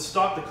is it'll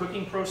stop the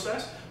cooking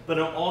process, but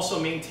it'll also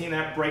maintain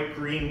that bright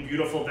green,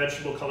 beautiful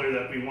vegetable color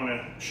that we want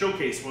to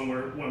showcase when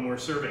we're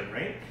serving,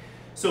 right?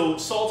 So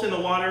salt in the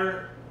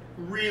water,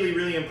 really,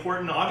 really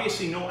important.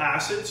 Obviously no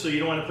acid, so you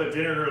don't want to put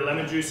vinegar or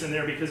lemon juice in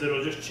there because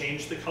it'll just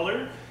change the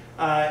color.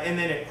 And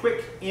then a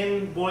quick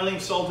in boiling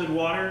salted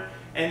water,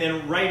 and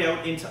then right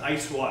out into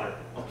ice water,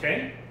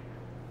 okay?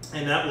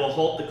 And that will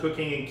halt the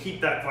cooking and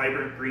keep that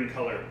vibrant green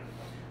color.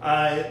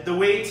 The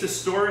way to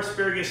store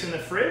asparagus in the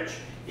fridge,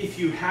 if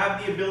you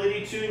have the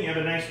ability to and you have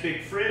a nice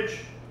big fridge,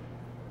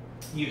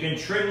 you can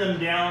trim them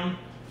down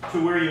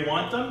to where you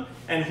want them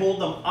and hold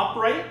them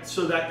upright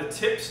so that the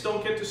tips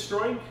don't get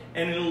destroyed,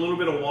 and in a little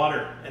bit of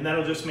water, and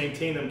that'll just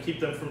maintain them, keep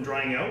them from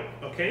drying out,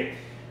 okay?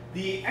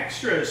 The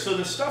extras, so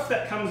the stuff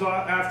that comes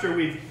off after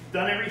we've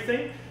done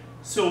everything,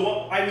 so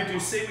what I would do,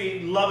 say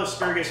we love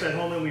asparagus at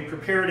home and we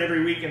prepare it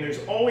every week, and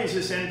there's always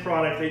this end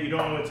product that you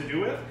don't know what to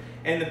do with,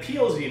 and the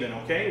peels even,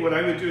 okay? What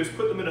I would do is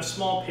put them in a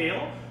small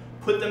pail,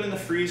 put them in the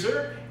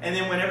freezer, and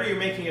then whenever you're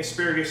making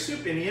asparagus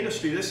soup in the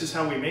industry, this is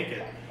how we make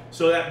it.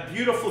 So that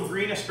beautiful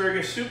green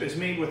asparagus soup is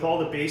made with all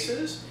the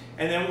bases,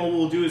 and then what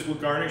we'll do is we'll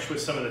garnish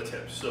with some of the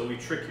tips. So we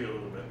trick you a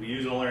little bit. We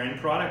use all our end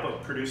product,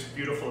 but produce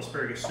beautiful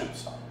asparagus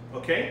soups,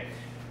 okay?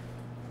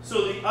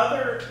 So the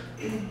other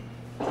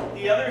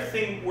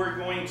thing we're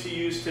going to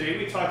use today,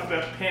 we talked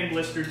about pan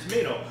blistered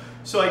tomato.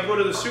 So I go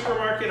to the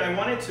supermarket, I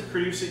wanted to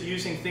produce it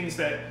using things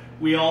that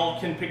we all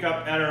can pick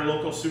up at our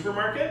local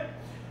supermarket.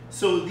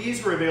 So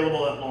these were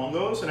available at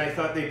Longo's, and I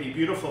thought they'd be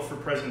beautiful for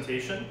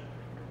presentation.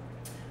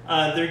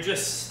 They're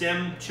just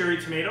stem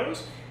cherry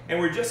tomatoes, and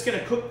we're just going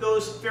to cook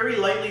those very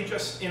lightly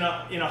just in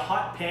a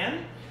hot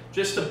pan,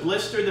 just to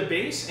blister the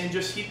base and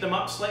just heat them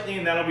up slightly,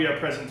 and that'll be our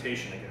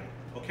presentation again,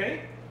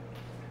 okay?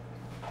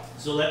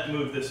 So let's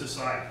move this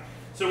aside.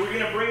 So we're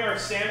going to bring our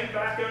salmon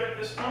back out at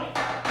this point.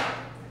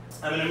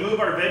 I'm going to move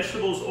our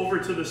vegetables over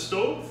to the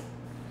stove.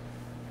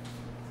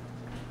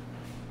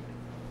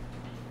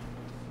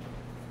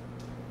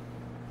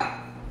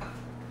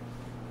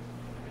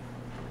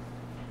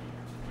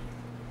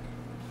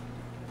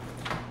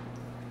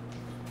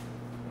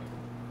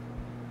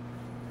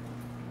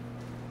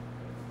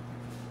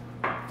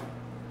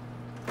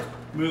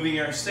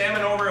 Moving our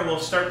salmon over, and we'll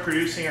start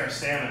producing our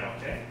salmon,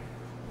 okay?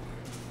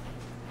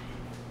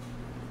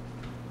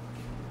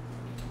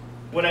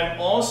 What I'm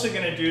also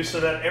going to do so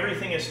that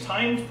everything is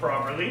timed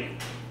properly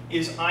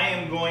is I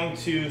am going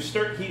to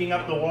start heating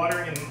up the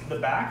water in the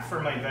back for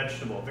my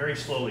vegetable very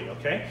slowly,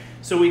 okay?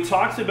 So we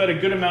talked about a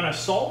good amount of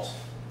salt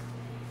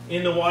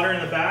in the water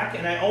in the back,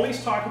 and I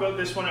always talk about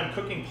this when I'm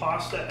cooking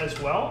pasta as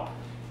well,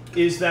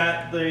 is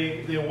that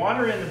the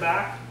water in the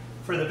back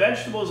for the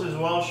vegetables as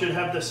well should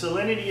have the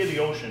salinity of the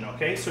ocean,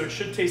 okay? So it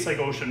should taste like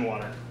ocean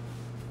water.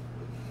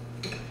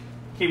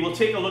 Okay, we'll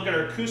take a look at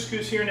our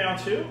couscous here now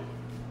too.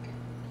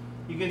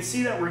 You can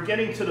see that we're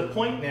getting to the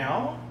point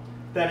now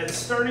that it's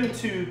starting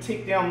to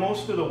take down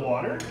most of the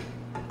water.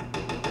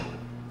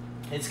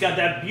 It's got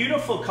that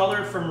beautiful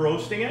color from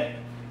roasting it.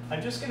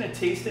 I'm just going to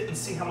taste it and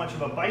see how much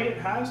of a bite it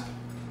has.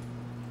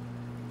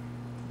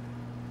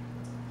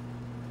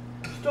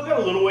 Still got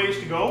a little ways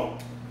to go.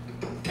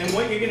 And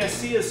what you're going to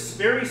see is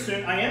very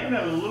soon, I am going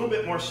to add a little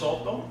bit more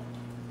salt though,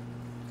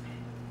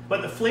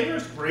 but the flavor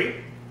is great.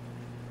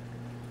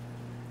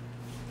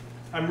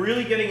 I'm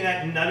really getting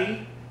that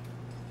nutty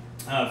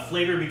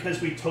flavor because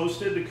we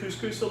toasted the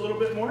couscous a little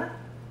bit more.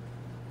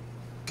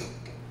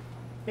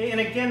 Okay,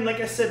 and again, like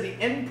I said, the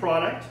end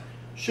product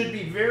should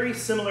be very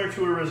similar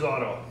to a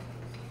risotto.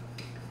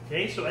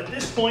 Okay, so at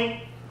this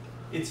point,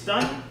 it's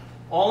done.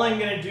 All I'm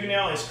going to do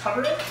now is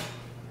cover it,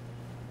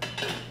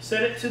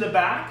 set it to the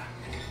back,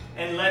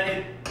 and let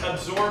it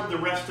absorb the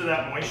rest of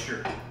that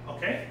moisture,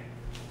 okay?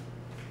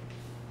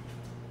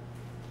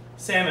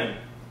 Salmon.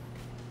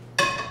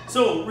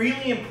 So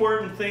really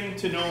important thing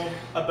to know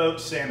about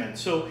salmon.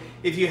 So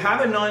if you have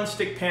a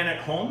non-stick pan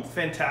at home,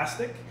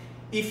 fantastic.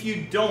 If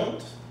you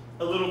don't,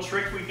 a little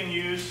trick we can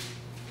use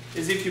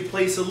is if you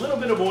place a little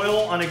bit of oil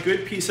on a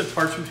good piece of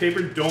parchment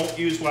paper, don't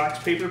use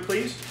wax paper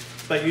please,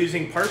 but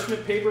using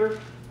parchment paper,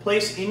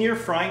 place in your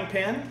frying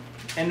pan,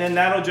 and then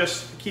that'll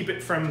just keep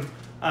it from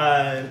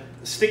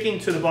sticking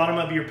to the bottom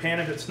of your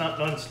pan if it's not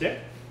non-stick,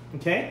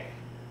 okay?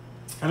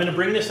 I'm going to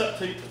bring this up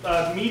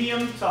to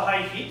medium to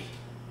high heat.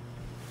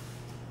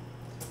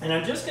 And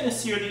I'm just going to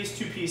sear these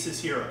two pieces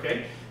here,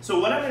 okay?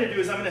 So what I'm going to do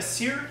is I'm going to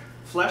sear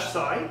flesh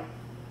side.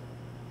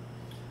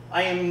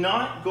 I am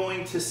not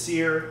going to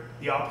sear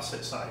the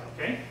opposite side,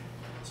 okay?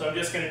 So I'm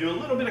just going to do a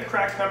little bit of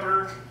cracked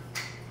pepper,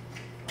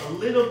 a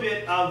little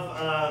bit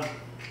of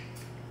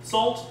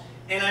salt,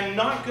 and I'm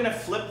not going to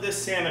flip this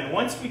salmon.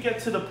 Once we get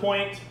to the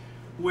point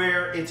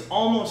where it's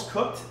almost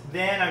cooked,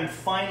 then I'm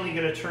finally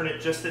going to turn it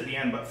just at the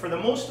end. But for the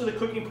most of the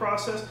cooking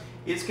process,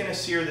 it's going to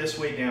sear this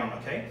way down,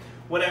 okay?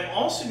 What I'm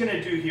also going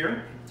to do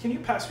here, can you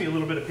pass me a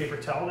little bit of paper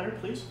towel there,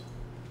 please?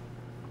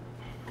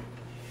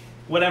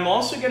 What I'm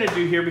also going to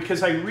do here,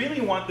 because I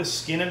really want the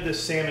skin of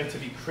this salmon to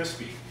be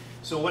crispy,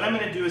 so what I'm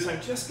going to do is I'm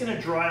just going to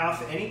dry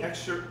off any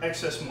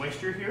excess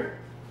moisture here,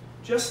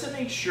 just to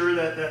make sure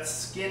that that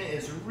skin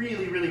is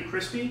really, really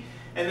crispy.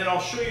 And then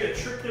I'll show you a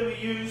trick that we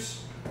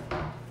use.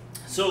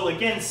 So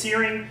again,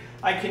 searing,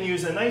 I can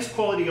use a nice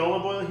quality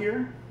olive oil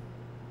here.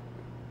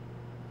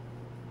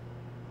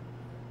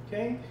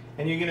 Okay,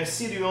 and you're going to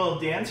see the oil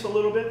dance a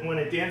little bit, and when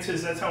it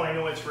dances, that's how I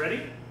know it's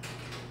ready.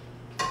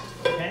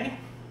 Okay,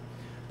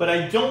 but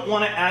I don't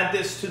want to add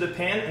this to the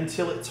pan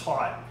until it's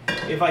hot.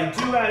 If I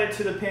do add it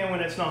to the pan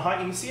when it's not hot,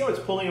 you can see how it's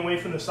pulling away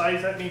from the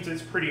sides. That means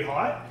it's pretty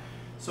hot.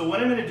 So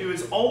what I'm going to do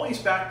is always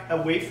back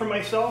away from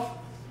myself.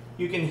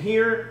 You can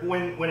hear,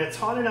 when it's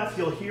hot enough,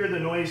 you'll hear the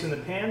noise in the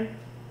pan.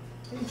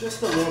 And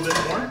just a little bit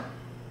more.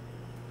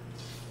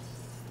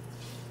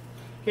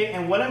 Okay,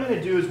 and what I'm going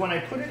to do is when I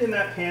put it in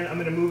that pan, I'm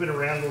going to move it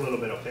around a little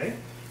bit, okay?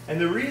 And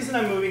the reason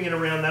I'm moving it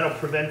around, that'll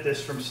prevent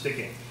this from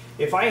sticking.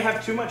 If I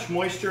have too much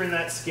moisture in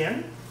that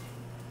skin,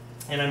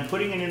 and I'm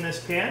putting it in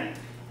this pan,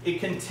 it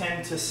can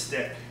tend to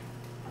stick.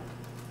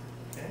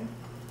 Okay?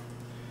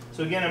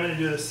 So again, I'm going to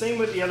do the same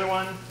with the other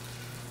one.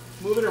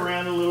 Move it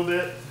around a little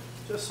bit,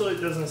 just so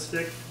it doesn't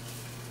stick.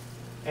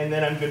 And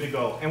then I'm good to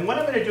go. And what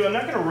I'm going to do, I'm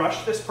not going to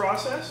rush this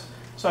process.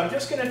 So I'm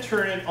just going to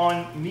turn it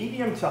on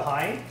medium to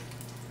high.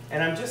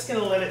 And I'm just going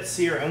to let it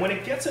sear. And when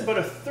it gets about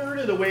a third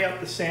of the way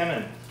up the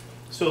salmon,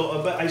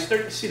 so I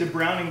start to see the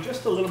browning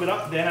just a little bit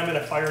up, then I'm going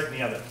to fire it in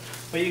the oven.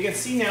 But you can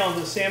see now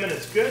the salmon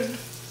is good.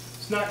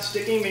 It's not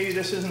sticking. Maybe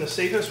this isn't the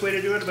safest way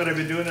to do it, but I've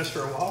been doing this for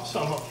a while,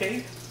 so I'm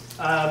okay.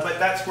 But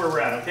that's where we're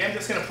at, okay? I'm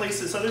just going to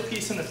place this other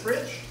piece in the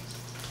fridge.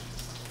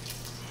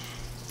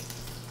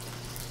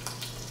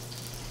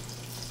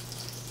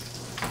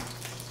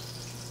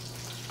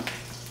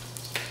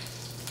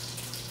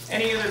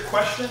 Any other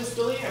questions,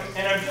 Billy?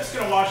 And I'm just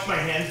going to wash my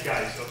hands,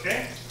 guys,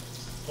 okay?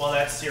 While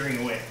that's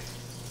searing away.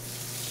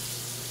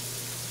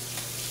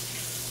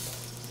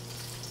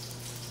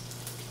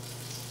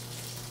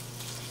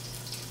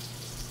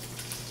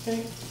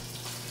 Okay.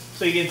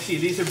 So you can see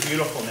these are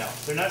beautiful now.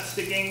 They're not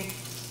sticking.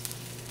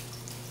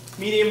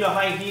 Medium to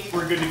high heat,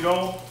 we're good to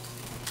go.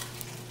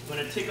 I'm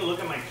going to take a look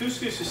at my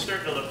couscous. It's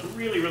starting to look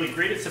really, really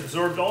great. It's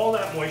absorbed all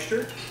that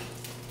moisture.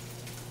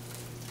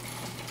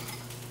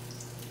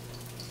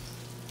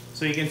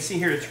 So you can see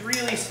here, it's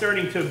really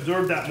starting to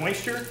absorb that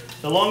moisture.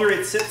 The longer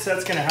it sits,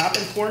 that's going to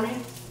happen for me.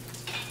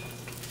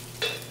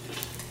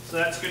 So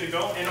that's good to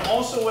go. And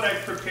also what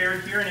I've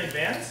prepared here in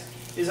advance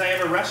is I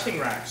have a resting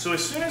rack. So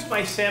as soon as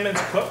my salmon's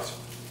cooked,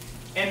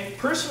 and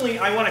personally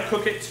I want to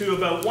cook it to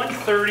about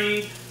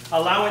 130,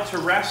 allow it to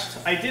rest.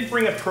 I did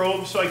bring a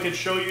probe so I could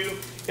show you.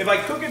 If I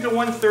cook it to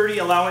 130,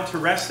 allow it to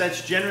rest,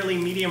 that's generally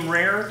medium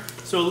rare.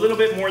 So a little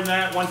bit more than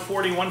that,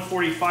 140,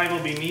 145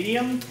 will be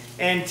medium.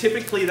 And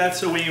typically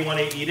that's the way you want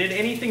to eat it.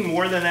 Anything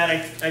more than that,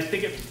 I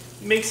think it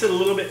makes it a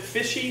little bit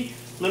fishy,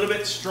 a little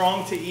bit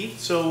strong to eat.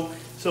 So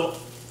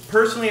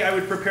personally I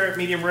would prepare it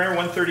medium rare,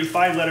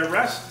 135, let it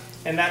rest.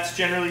 And that's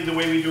generally the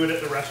way we do it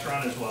at the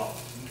restaurant as well,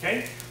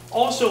 okay?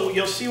 Also,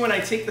 you'll see when I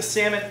take the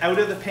salmon out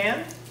of the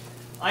pan,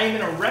 I am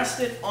going to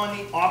rest it on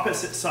the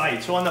opposite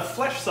side. So on the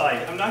flesh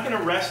side, I'm not going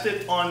to rest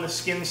it on the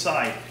skin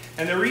side.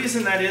 And the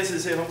reason that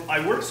is if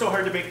I work so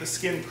hard to make the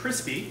skin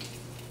crispy,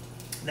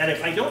 that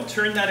if I don't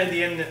turn that at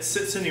the end and it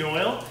sits in the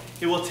oil,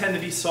 it will tend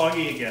to be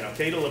soggy again,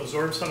 okay? It'll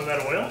absorb some of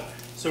that oil.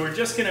 So we're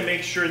just going to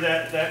make sure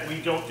that we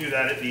don't do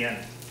that at the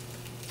end.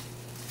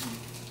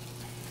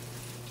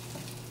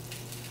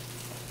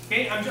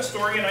 Okay, I'm just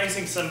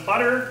organizing some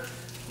butter.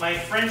 My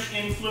French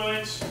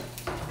influence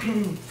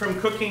from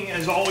cooking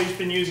has always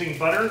been using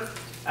butter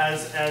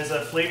as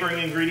a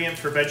flavoring ingredient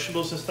for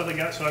vegetables and stuff like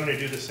that, so I'm going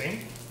to do the same.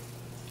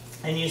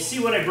 And you see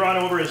what I brought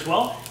over as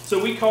well.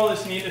 So we call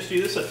this in the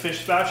industry, this a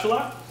fish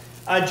spatula.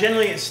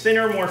 Generally it's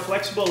thinner, more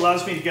flexible,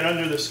 allows me to get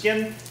under the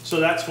skin, so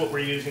that's what we're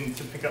using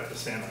to pick up the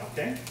salmon,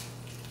 okay?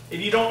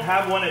 If you don't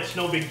have one, it's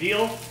no big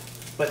deal,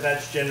 but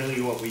that's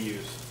generally what we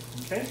use,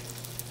 okay?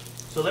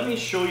 So let me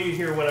show you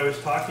here what I was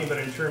talking about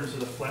in terms of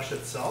the flesh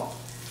itself.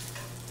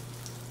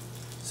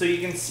 So you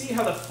can see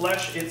how the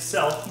flesh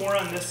itself, more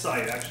on this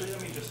side actually,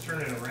 let me just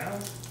turn it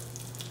around,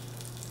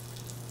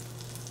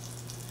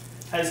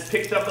 has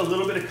picked up a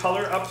little bit of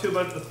color up to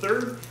about the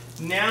third.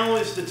 Now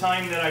is the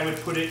time that I would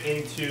put it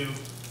into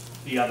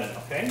the oven,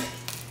 okay?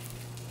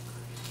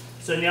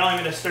 So now I'm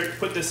going to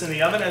put this in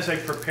the oven as I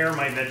prepare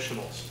my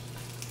vegetables.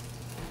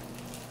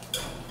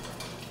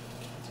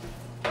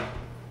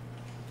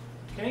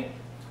 Okay,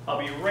 I'll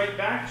be right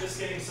back, just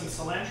getting some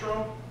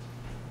cilantro.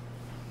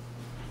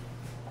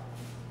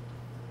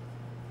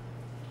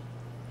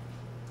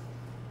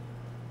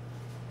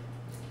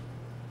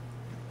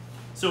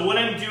 So what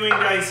I'm doing,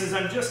 guys, is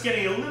I'm just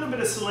getting a little bit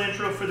of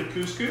cilantro for the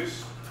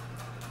couscous.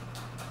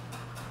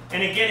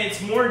 And again,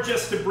 it's more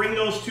just to bring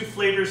those two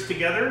flavors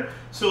together.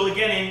 So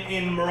again,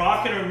 in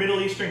Moroccan or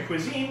Middle Eastern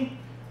cuisine,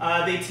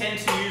 they tend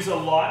to use a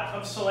lot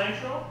of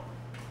cilantro.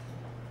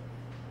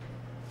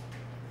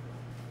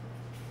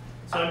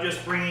 So I'm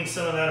just bringing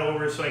some of that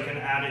over so I can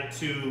add it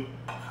to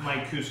my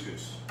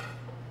couscous.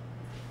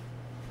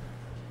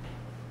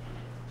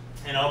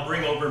 And I'll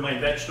bring over my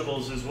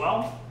vegetables as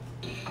well.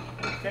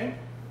 Okay.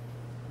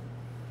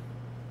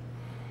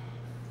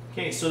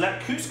 Okay, so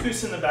that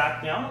couscous in the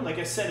back now, like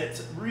I said,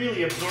 it's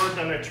really absorbed.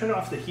 I'm going to turn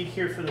off the heat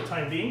here for the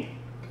time being.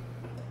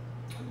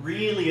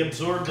 Really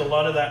absorbed a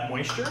lot of that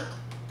moisture.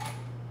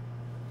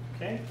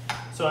 Okay,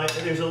 so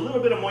there's a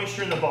little bit of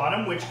moisture in the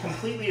bottom, which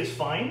completely is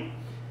fine.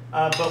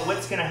 But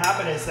what's going to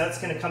happen is that's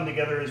going to come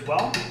together as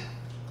well.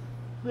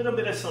 A little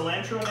bit of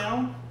cilantro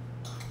now.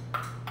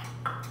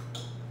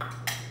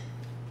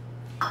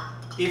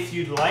 If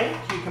you'd like,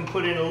 you can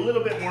put in a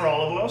little bit more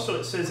olive oil, so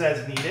it says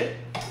as needed.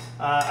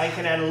 I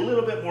can add a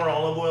little bit more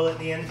olive oil at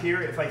the end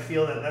here if I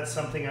feel that that's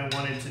something I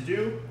wanted to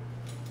do.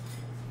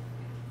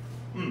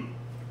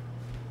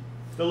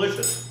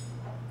 Delicious.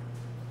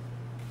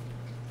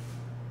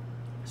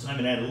 So I'm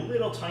going to add a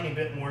little tiny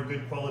bit more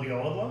good quality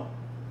olive oil.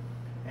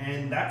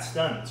 And that's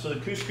done. So the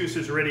couscous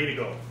is ready to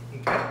go.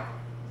 Okay.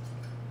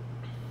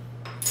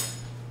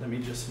 Let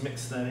me just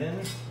mix that in.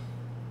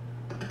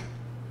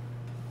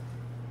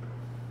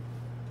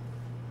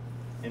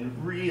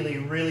 And really,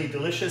 really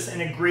delicious and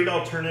a great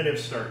alternative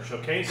starch,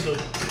 okay? So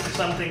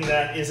something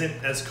that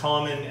isn't as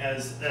common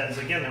as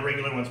again, the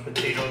regular ones,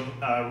 potato,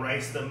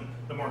 rice, the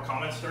more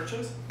common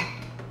starches.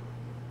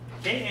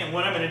 Okay, and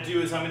what I'm gonna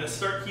do is I'm gonna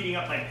start heating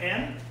up my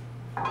pan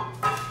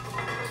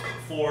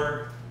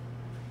for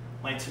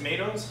my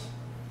tomatoes.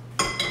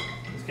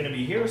 It's gonna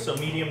be here, so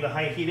medium to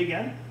high heat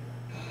again.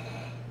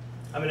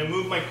 I'm gonna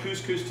move my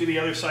couscous to the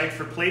other side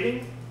for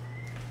plating.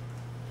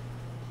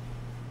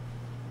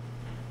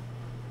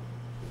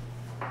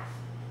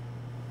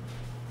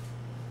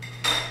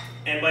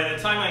 And by the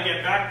time I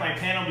get back, my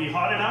pan will be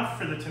hot enough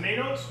for the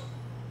tomatoes,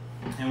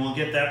 and we'll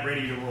get that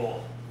ready to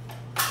roll.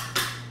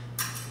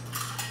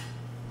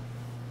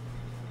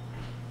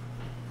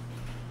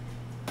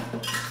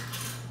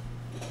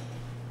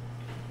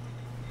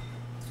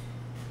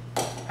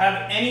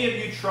 Have any of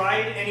you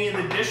tried any of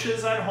the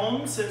dishes at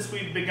home since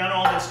we've begun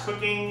all this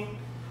cooking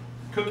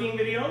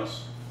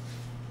videos?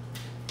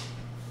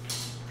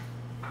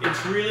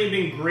 It's really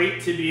been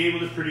great to be able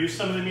to produce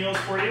some of the meals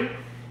for you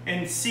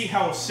and see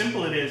how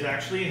simple it is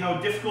actually, how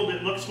difficult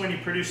it looks when you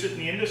produce it in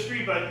the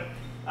industry, but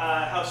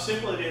how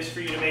simple it is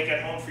for you to make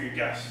at home for your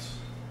guests.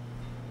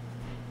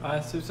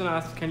 Susan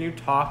asked, can you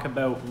talk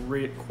about,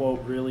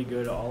 quote, really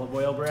good olive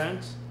oil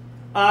brands?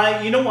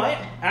 You know what?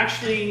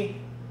 Actually,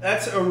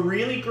 that's a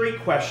really great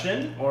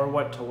question. Or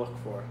what to look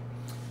for.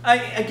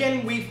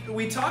 Again,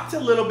 we talked a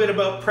little bit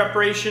about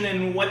preparation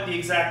and what the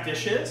exact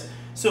dish is.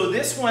 So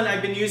this one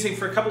I've been using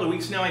for a couple of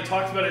weeks now. I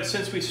talked about it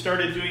since we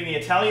started doing the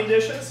Italian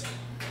dishes.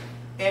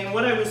 And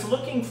what I was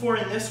looking for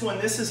in this one,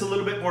 this is a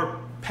little bit more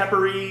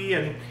peppery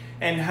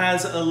and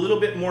has a little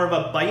bit more of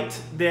a bite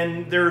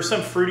than there are some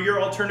fruitier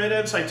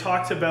alternatives. I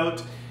talked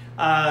about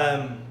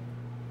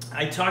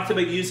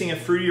using a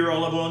fruitier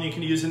olive oil, and you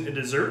can use it in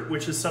dessert,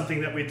 which is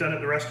something that we've done at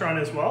the restaurant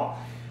as well.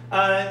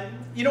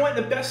 You know what,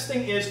 the best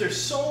thing is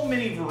there's so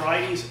many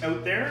varieties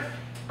out there,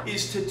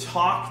 is to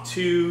talk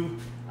to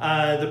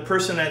the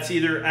person that's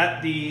either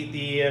at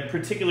the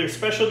particular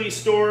specialty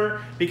store,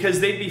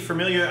 because they'd be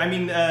familiar. I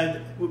mean,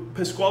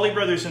 Pasquale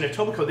Brothers in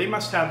Etobicoke, they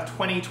must have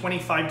 20,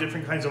 25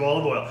 different kinds of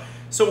olive oil.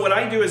 So what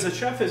I do as a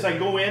chef is I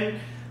go in,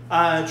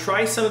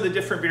 try some of the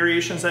different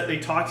variations that they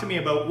talk to me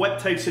about, what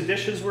types of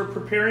dishes we're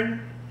preparing,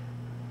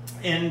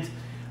 and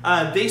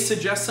they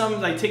suggest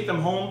some, I take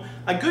them home.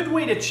 A good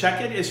way to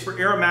check it is for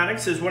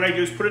aromatics, is what I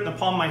do is put it in the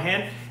palm of my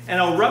hand, and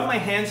I'll rub my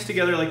hands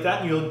together like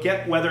that, and you'll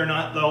get whether or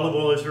not the olive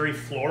oil is very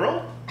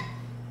floral.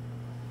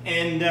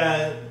 And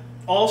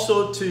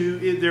also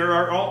there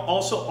are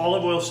also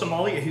olive oil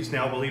sommeliers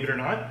now, believe it or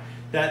not,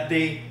 that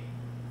they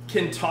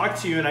can talk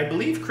to you. And I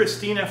believe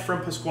Christina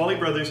from Pasquale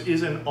Brothers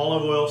is an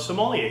olive oil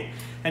sommelier,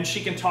 and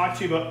she can talk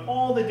to you about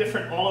all the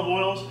different olive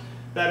oils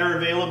that are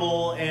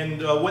available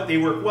and what they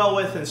work well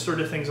with and sort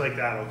of things like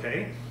that,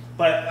 okay?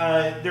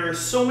 But there are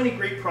so many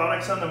great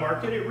products on the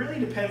market. It really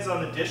depends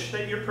on the dish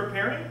that you're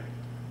preparing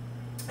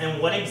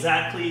and what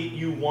exactly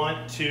you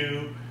want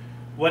to,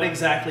 what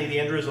exactly the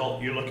end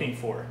result you're looking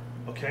for,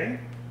 okay?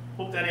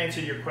 Hope that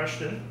answered your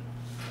question.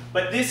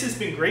 But this has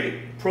been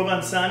great,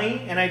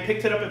 Provenzani, and I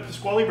picked it up at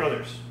Pasquale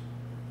Brothers.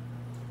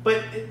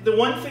 But the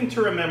one thing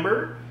to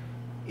remember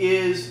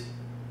is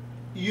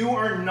you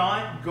are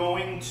not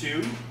going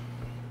to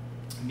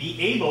be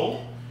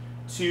able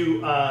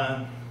to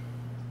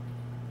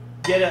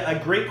get a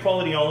great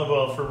quality olive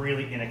oil for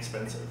really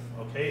inexpensive,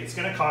 okay? It's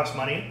gonna cost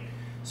money,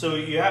 so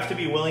you have to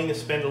be willing to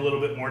spend a little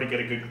bit more to get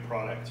a good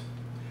product.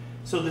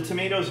 So the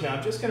tomatoes now,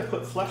 I'm just gonna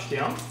put flesh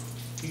down.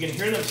 You can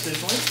hear them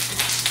sizzling.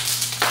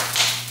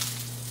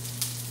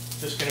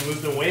 Just gonna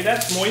move them away.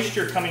 That's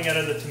moisture coming out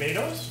of the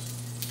tomatoes,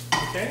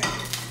 okay?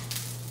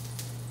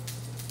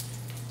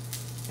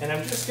 And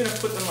I'm just gonna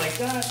put them like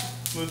that,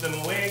 move them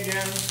away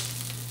again.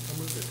 I'll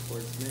move it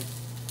towards me.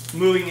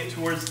 Moving it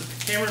towards the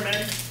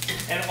cameraman.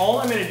 And all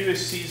I'm gonna do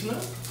is season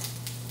them.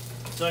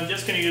 So I'm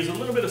just gonna use a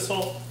little bit of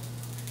salt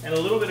and a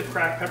little bit of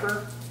cracked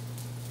pepper.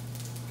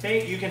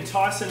 Okay, you can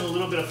toss in a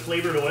little bit of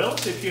flavored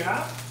oils if you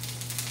have.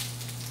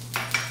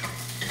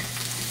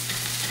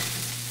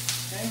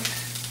 Okay.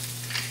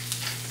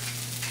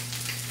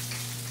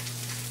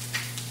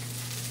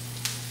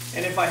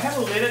 And if I have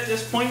a lid at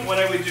this point, what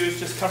I would do is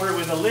just cover it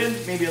with a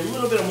lid, maybe a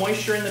little bit of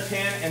moisture in the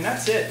pan, and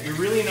that's it. You're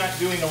really not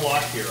doing a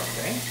lot here,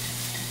 okay?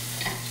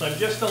 So I'm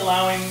just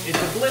allowing it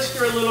to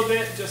blister a little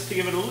bit, just to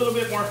give it a little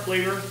bit more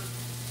flavor,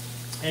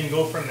 and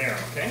go from there,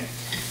 okay?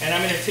 And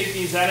I'm gonna take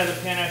these out of the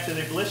pan after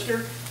they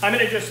blister. I'm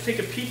gonna just take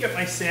a peek at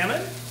my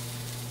salmon.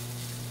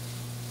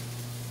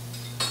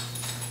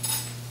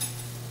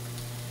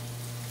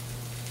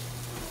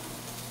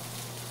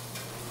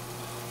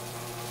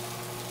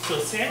 So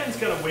salmon's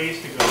got a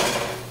ways to go.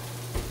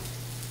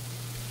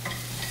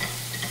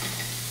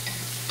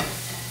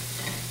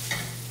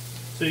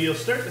 So you'll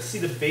start to see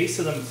the base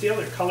of them. See how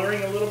they're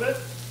coloring a little bit?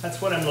 That's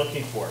what I'm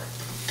looking for.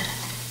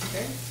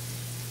 Okay.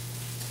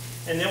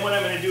 And then what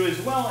I'm going to do as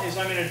well is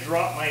I'm going to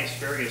drop my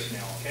asparagus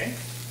now, okay?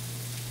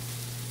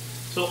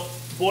 So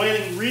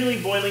boiling,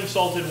 really boiling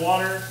salted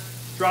water,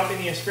 dropping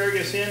the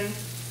asparagus in,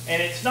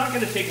 and it's not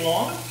going to take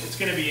long. It's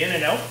going to be in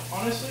and out,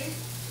 honestly.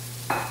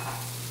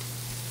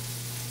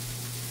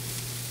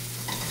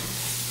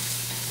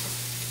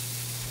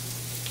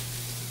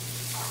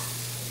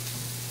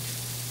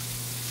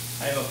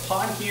 I have a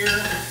pot here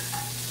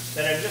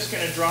that I'm just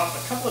going to drop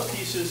a couple of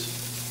pieces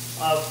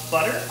of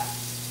butter.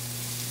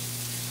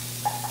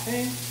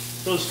 Okay,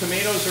 those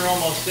tomatoes are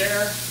almost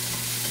there.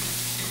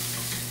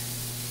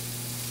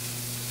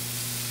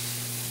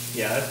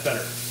 Yeah, that's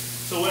better.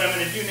 So what I'm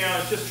going to do now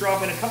is just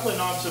drop in a couple of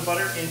knobs of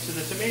butter into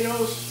the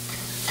tomatoes,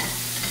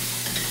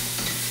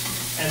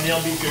 and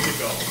they'll be good to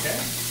go, okay?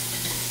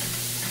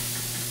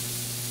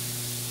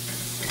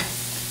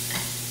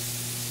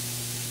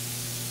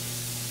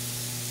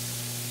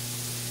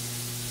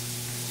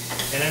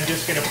 And I'm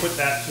just going to put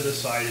that to the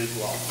side as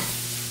well.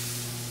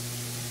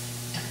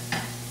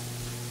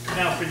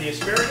 Now for the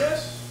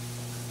asparagus,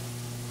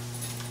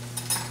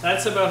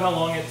 that's about how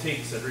long it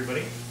takes,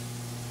 everybody.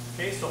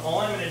 Okay, so all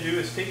I'm going to do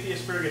is take the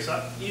asparagus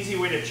up. Easy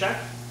way to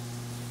check.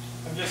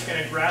 I'm just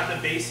going to grab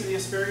the base of the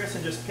asparagus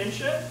and just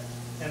pinch it,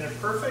 and they're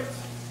perfect.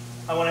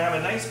 I want to have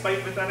a nice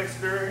bite with that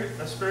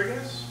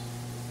asparagus.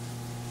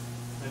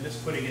 I'm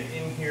just putting it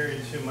in here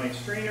into my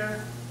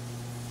strainer.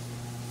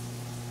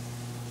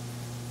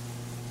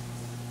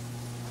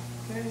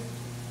 Okay.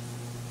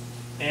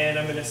 And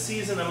I'm going to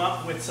season them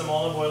up with some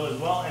olive oil as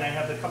well, and I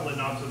have a couple of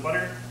knobs of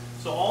butter.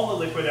 So all the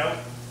liquid out,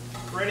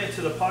 right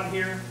into the pot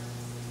here.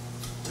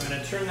 I'm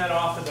going to turn that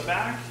off at the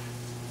back,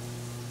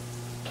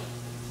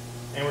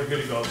 and we're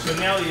good to go. So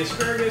now the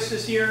asparagus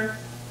is here,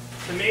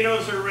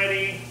 tomatoes are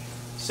ready,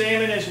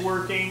 salmon is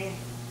working.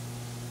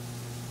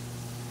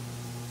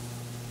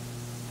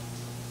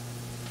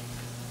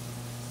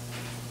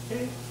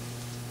 Okay.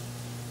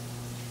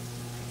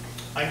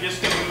 I'm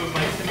just going to move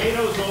my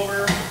tomatoes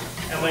over,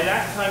 and by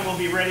that time we'll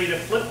be ready to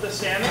flip the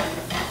salmon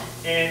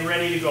and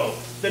ready to go.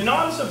 The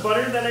knobs of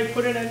butter that I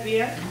put in at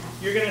the end,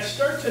 you're going to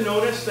start to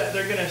notice that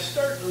they're going to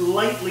start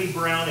lightly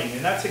browning,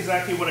 and that's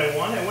exactly what I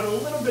want. I want a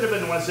little bit of a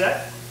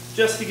noisette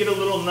just to give a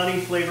little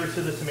nutty flavor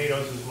to the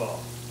tomatoes as well.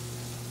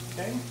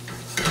 Okay.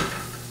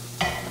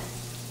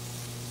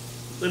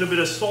 A little bit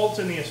of salt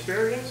in the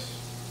asparagus.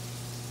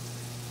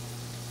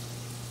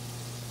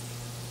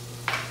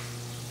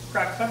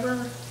 Cracked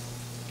pepper.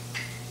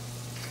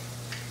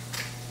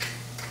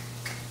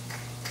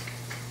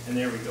 And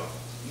there we go,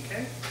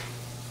 okay?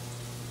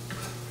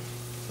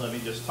 So let me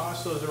just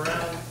toss those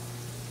around.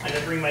 I'm going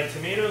to bring my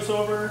tomatoes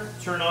over,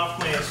 turn off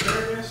my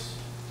asparagus,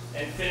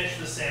 and finish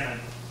the salmon.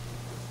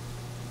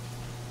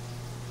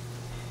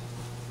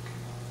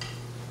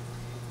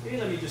 Okay,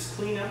 let me just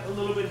clean up a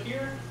little bit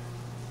here.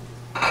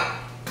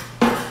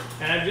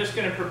 And I'm just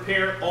going to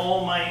prepare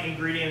all my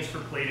ingredients for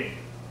plating.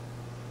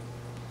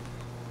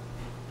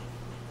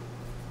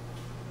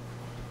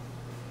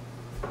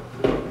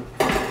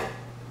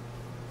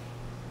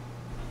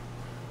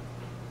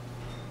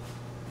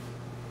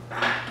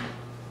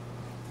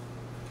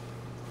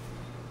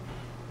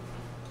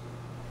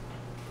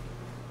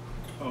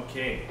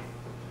 Okay,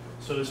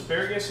 so the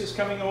asparagus is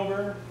coming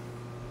over.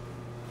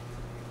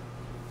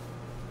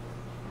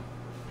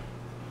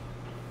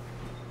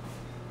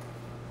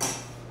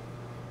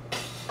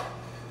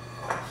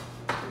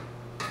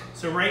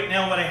 So right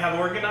now what I have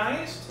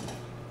organized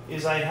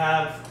is I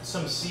have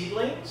some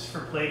seedlings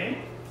for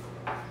plating.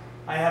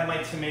 I have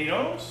my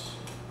tomatoes,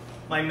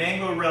 my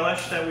mango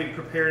relish that we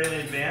prepared in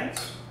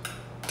advance.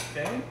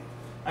 Okay,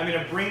 I'm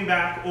going to bring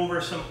back over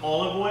some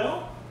olive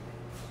oil.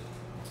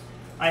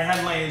 I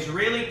have my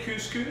Israeli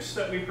couscous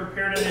that we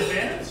prepared in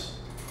advance.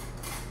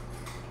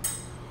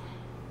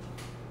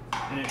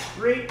 And it's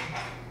great.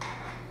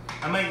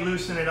 I might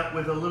loosen it up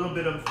with a little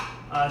bit of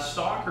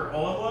stock or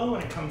olive oil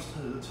when it comes to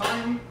the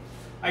time.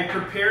 I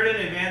prepared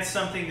in advance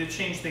something to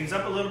change things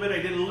up a little bit. I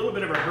did a little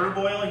bit of a herb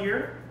oil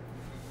here.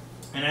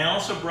 And I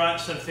also brought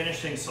some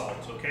finishing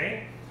salts,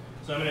 okay?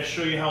 So I'm going to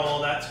show you how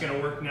all that's going to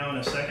work now in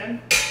a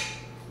second.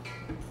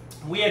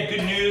 We had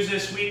good news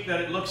this week that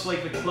it looks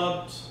like the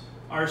clubs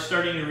are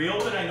starting to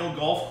reopen. I know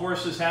golf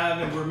courses have,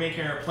 and we're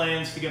making our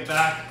plans to get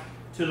back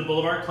to the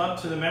Boulevard Club,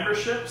 to the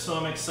membership. So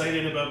I'm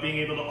excited about being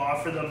able to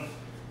offer them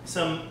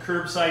some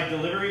curbside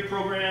delivery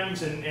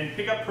programs and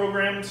pickup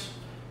programs.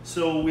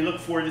 So we look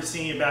forward to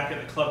seeing you back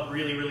at the club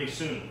really, really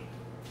soon.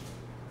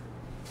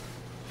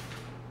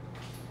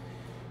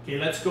 Okay,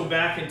 let's go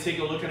back and take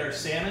a look at our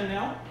salmon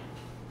now.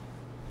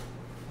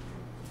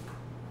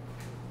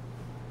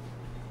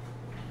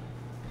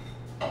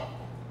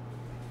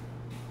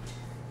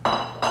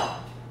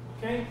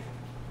 Okay,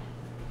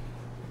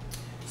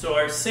 so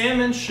our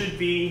salmon should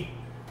be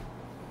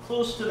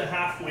close to the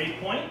halfway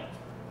point.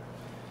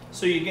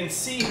 So you can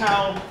see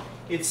how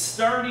it's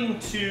starting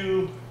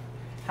to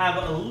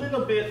have a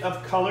little bit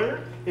of color.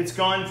 It's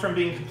gone from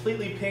being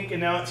completely pink and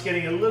now it's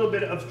getting a little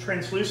bit of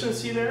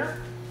translucency there.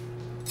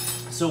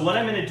 So what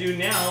I'm going to do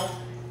now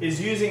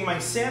is using my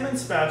salmon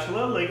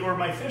spatula, or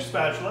my fish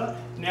spatula,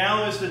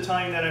 now is the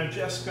time that I'm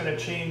just going to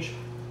change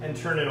and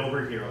turn it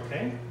over here,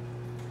 okay?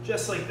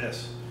 Just like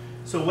this.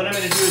 So what I'm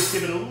going to do is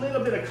give it a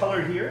little bit of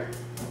color here,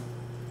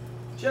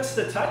 just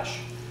a touch,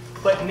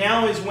 but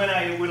now is when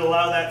I would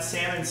allow that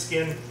salmon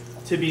skin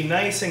to be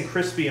nice and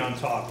crispy on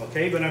top,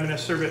 okay? But I'm going to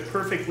serve it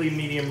perfectly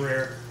medium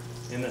rare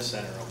in the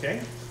center,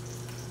 okay?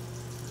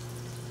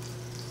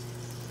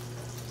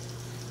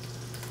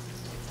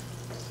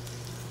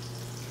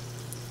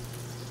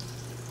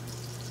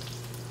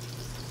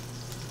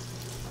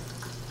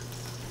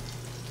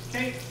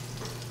 Okay.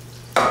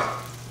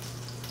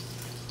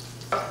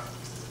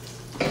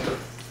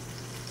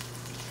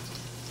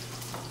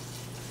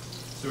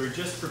 So we're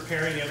just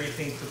preparing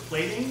everything for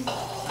plating.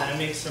 I'm going to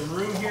make some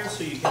room here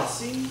so you can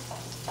see.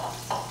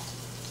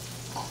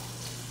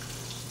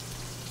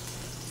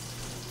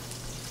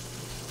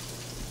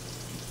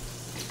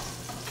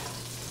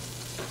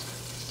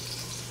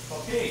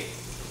 Okay.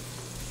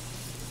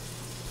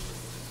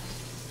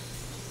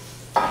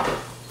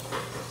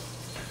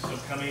 So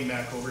coming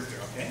back over here,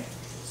 okay?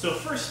 So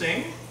first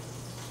thing,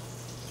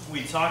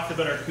 we talked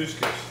about our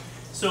couscous.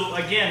 So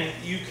again,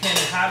 you can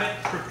have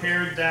it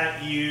prepared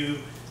that you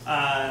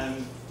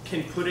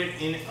can put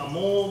it in a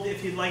mold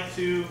if you'd like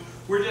to.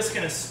 We're just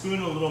going to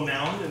spoon a little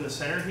mound in the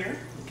center here,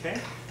 okay?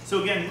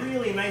 So again,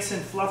 really nice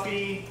and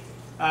fluffy,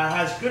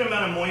 has good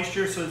amount of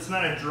moisture, so it's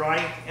not a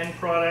dry end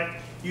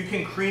product. You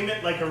can cream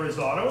it like a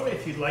risotto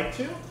if you'd like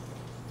to.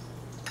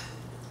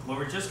 But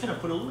we're just going to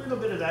put a little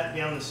bit of that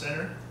down the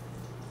center,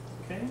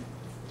 okay?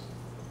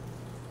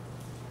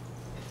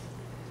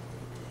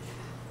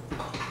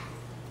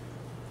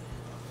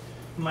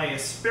 My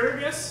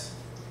asparagus,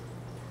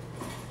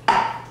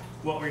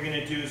 what we're going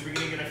to do is we're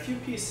going to get a few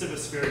pieces of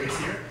asparagus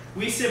here.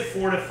 We said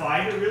 4 to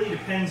 5. It really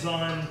depends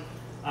on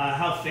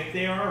how thick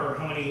they are or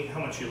how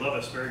much you love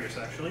asparagus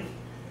actually.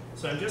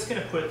 So I'm just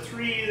going to put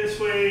 3 this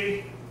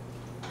way.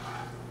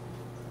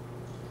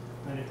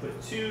 I'm going to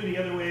put 2 the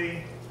other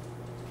way,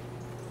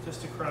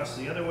 just across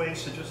the other way.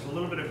 So just a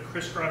little bit of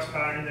crisscross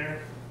pattern there.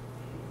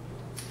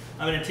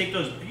 I'm going to take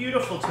those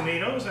beautiful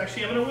tomatoes.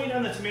 Actually, I'm going to wait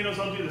on the tomatoes.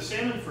 I'll do the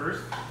salmon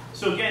first.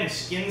 So again,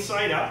 skin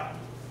side up.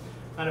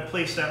 I'm going to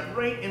place that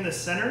right in the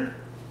center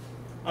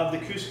of the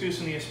couscous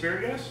and the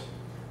asparagus.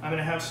 I'm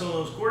going to have some of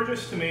those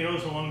gorgeous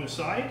tomatoes along the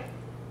side.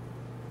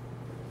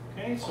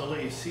 Okay, so I'll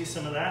let you see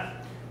some of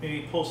that.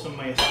 Maybe pull some of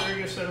my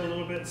asparagus out a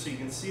little bit so you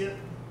can see it.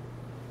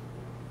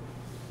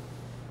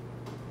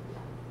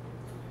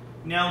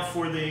 Now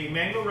for the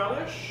mango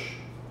relish,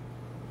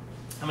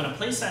 I'm going to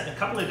place that in a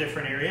couple of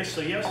different areas.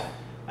 So yes,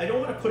 I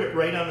don't want to put it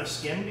right on the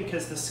skin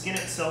because the skin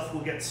itself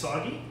will get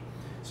soggy.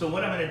 So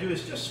what I'm going to do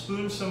is just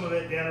spoon some of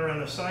it down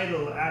around the side.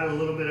 It'll add a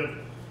little bit of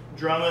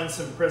drama and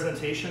some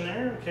presentation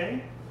there,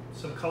 okay?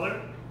 Some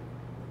color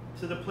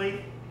to the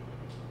plate.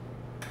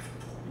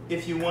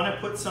 If you want to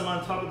put some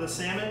on top of the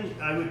salmon,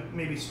 I would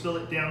maybe spill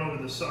it down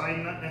over the side,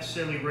 not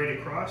necessarily right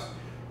across,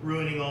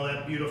 ruining all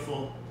that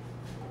beautiful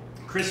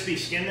crispy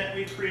skin that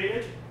we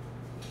created.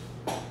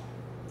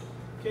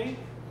 Okay,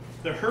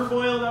 the herb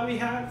oil that we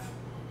have.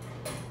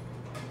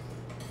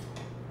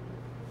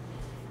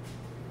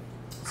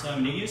 So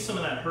I'm going to use some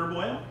of that herb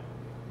oil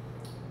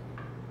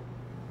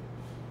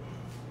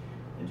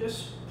and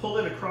just pull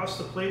it across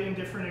the plate in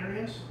different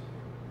areas.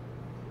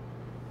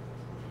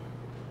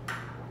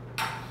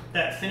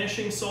 That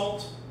finishing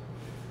salt,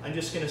 I'm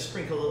just going to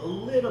sprinkle a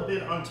little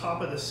bit on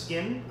top of the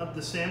skin of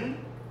the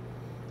salmon,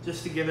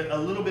 just to give it a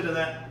little bit of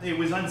that. It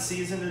was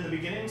unseasoned in the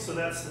beginning, so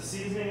that's the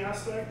seasoning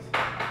aspect.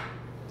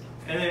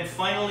 And then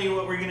finally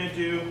what we're going to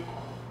do,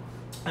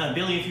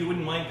 Billy, if you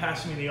wouldn't mind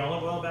passing me the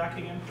olive oil back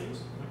again,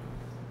 please.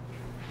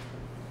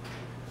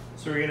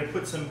 So we're going to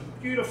put some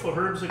beautiful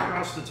herbs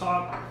across the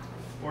top,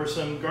 or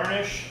some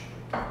garnish,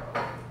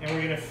 and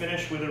we're going to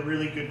finish with a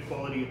really good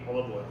quality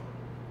olive oil.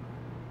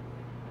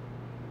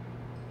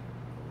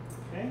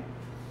 Okay,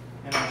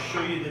 and I'll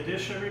show you the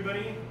dish,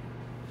 everybody.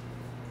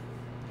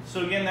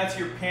 So again, that's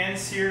your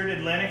pan-seared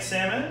Atlantic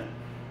salmon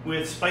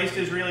with spiced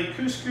Israeli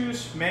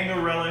couscous,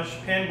 mango relish,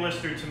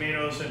 pan-blistered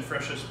tomatoes, and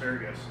fresh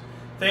asparagus.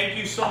 Thank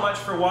you so much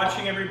for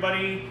watching,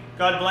 everybody.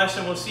 God bless,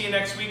 and we'll see you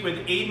next week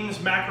with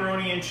Aiden's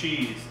macaroni and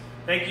cheese.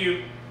 Thank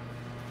you.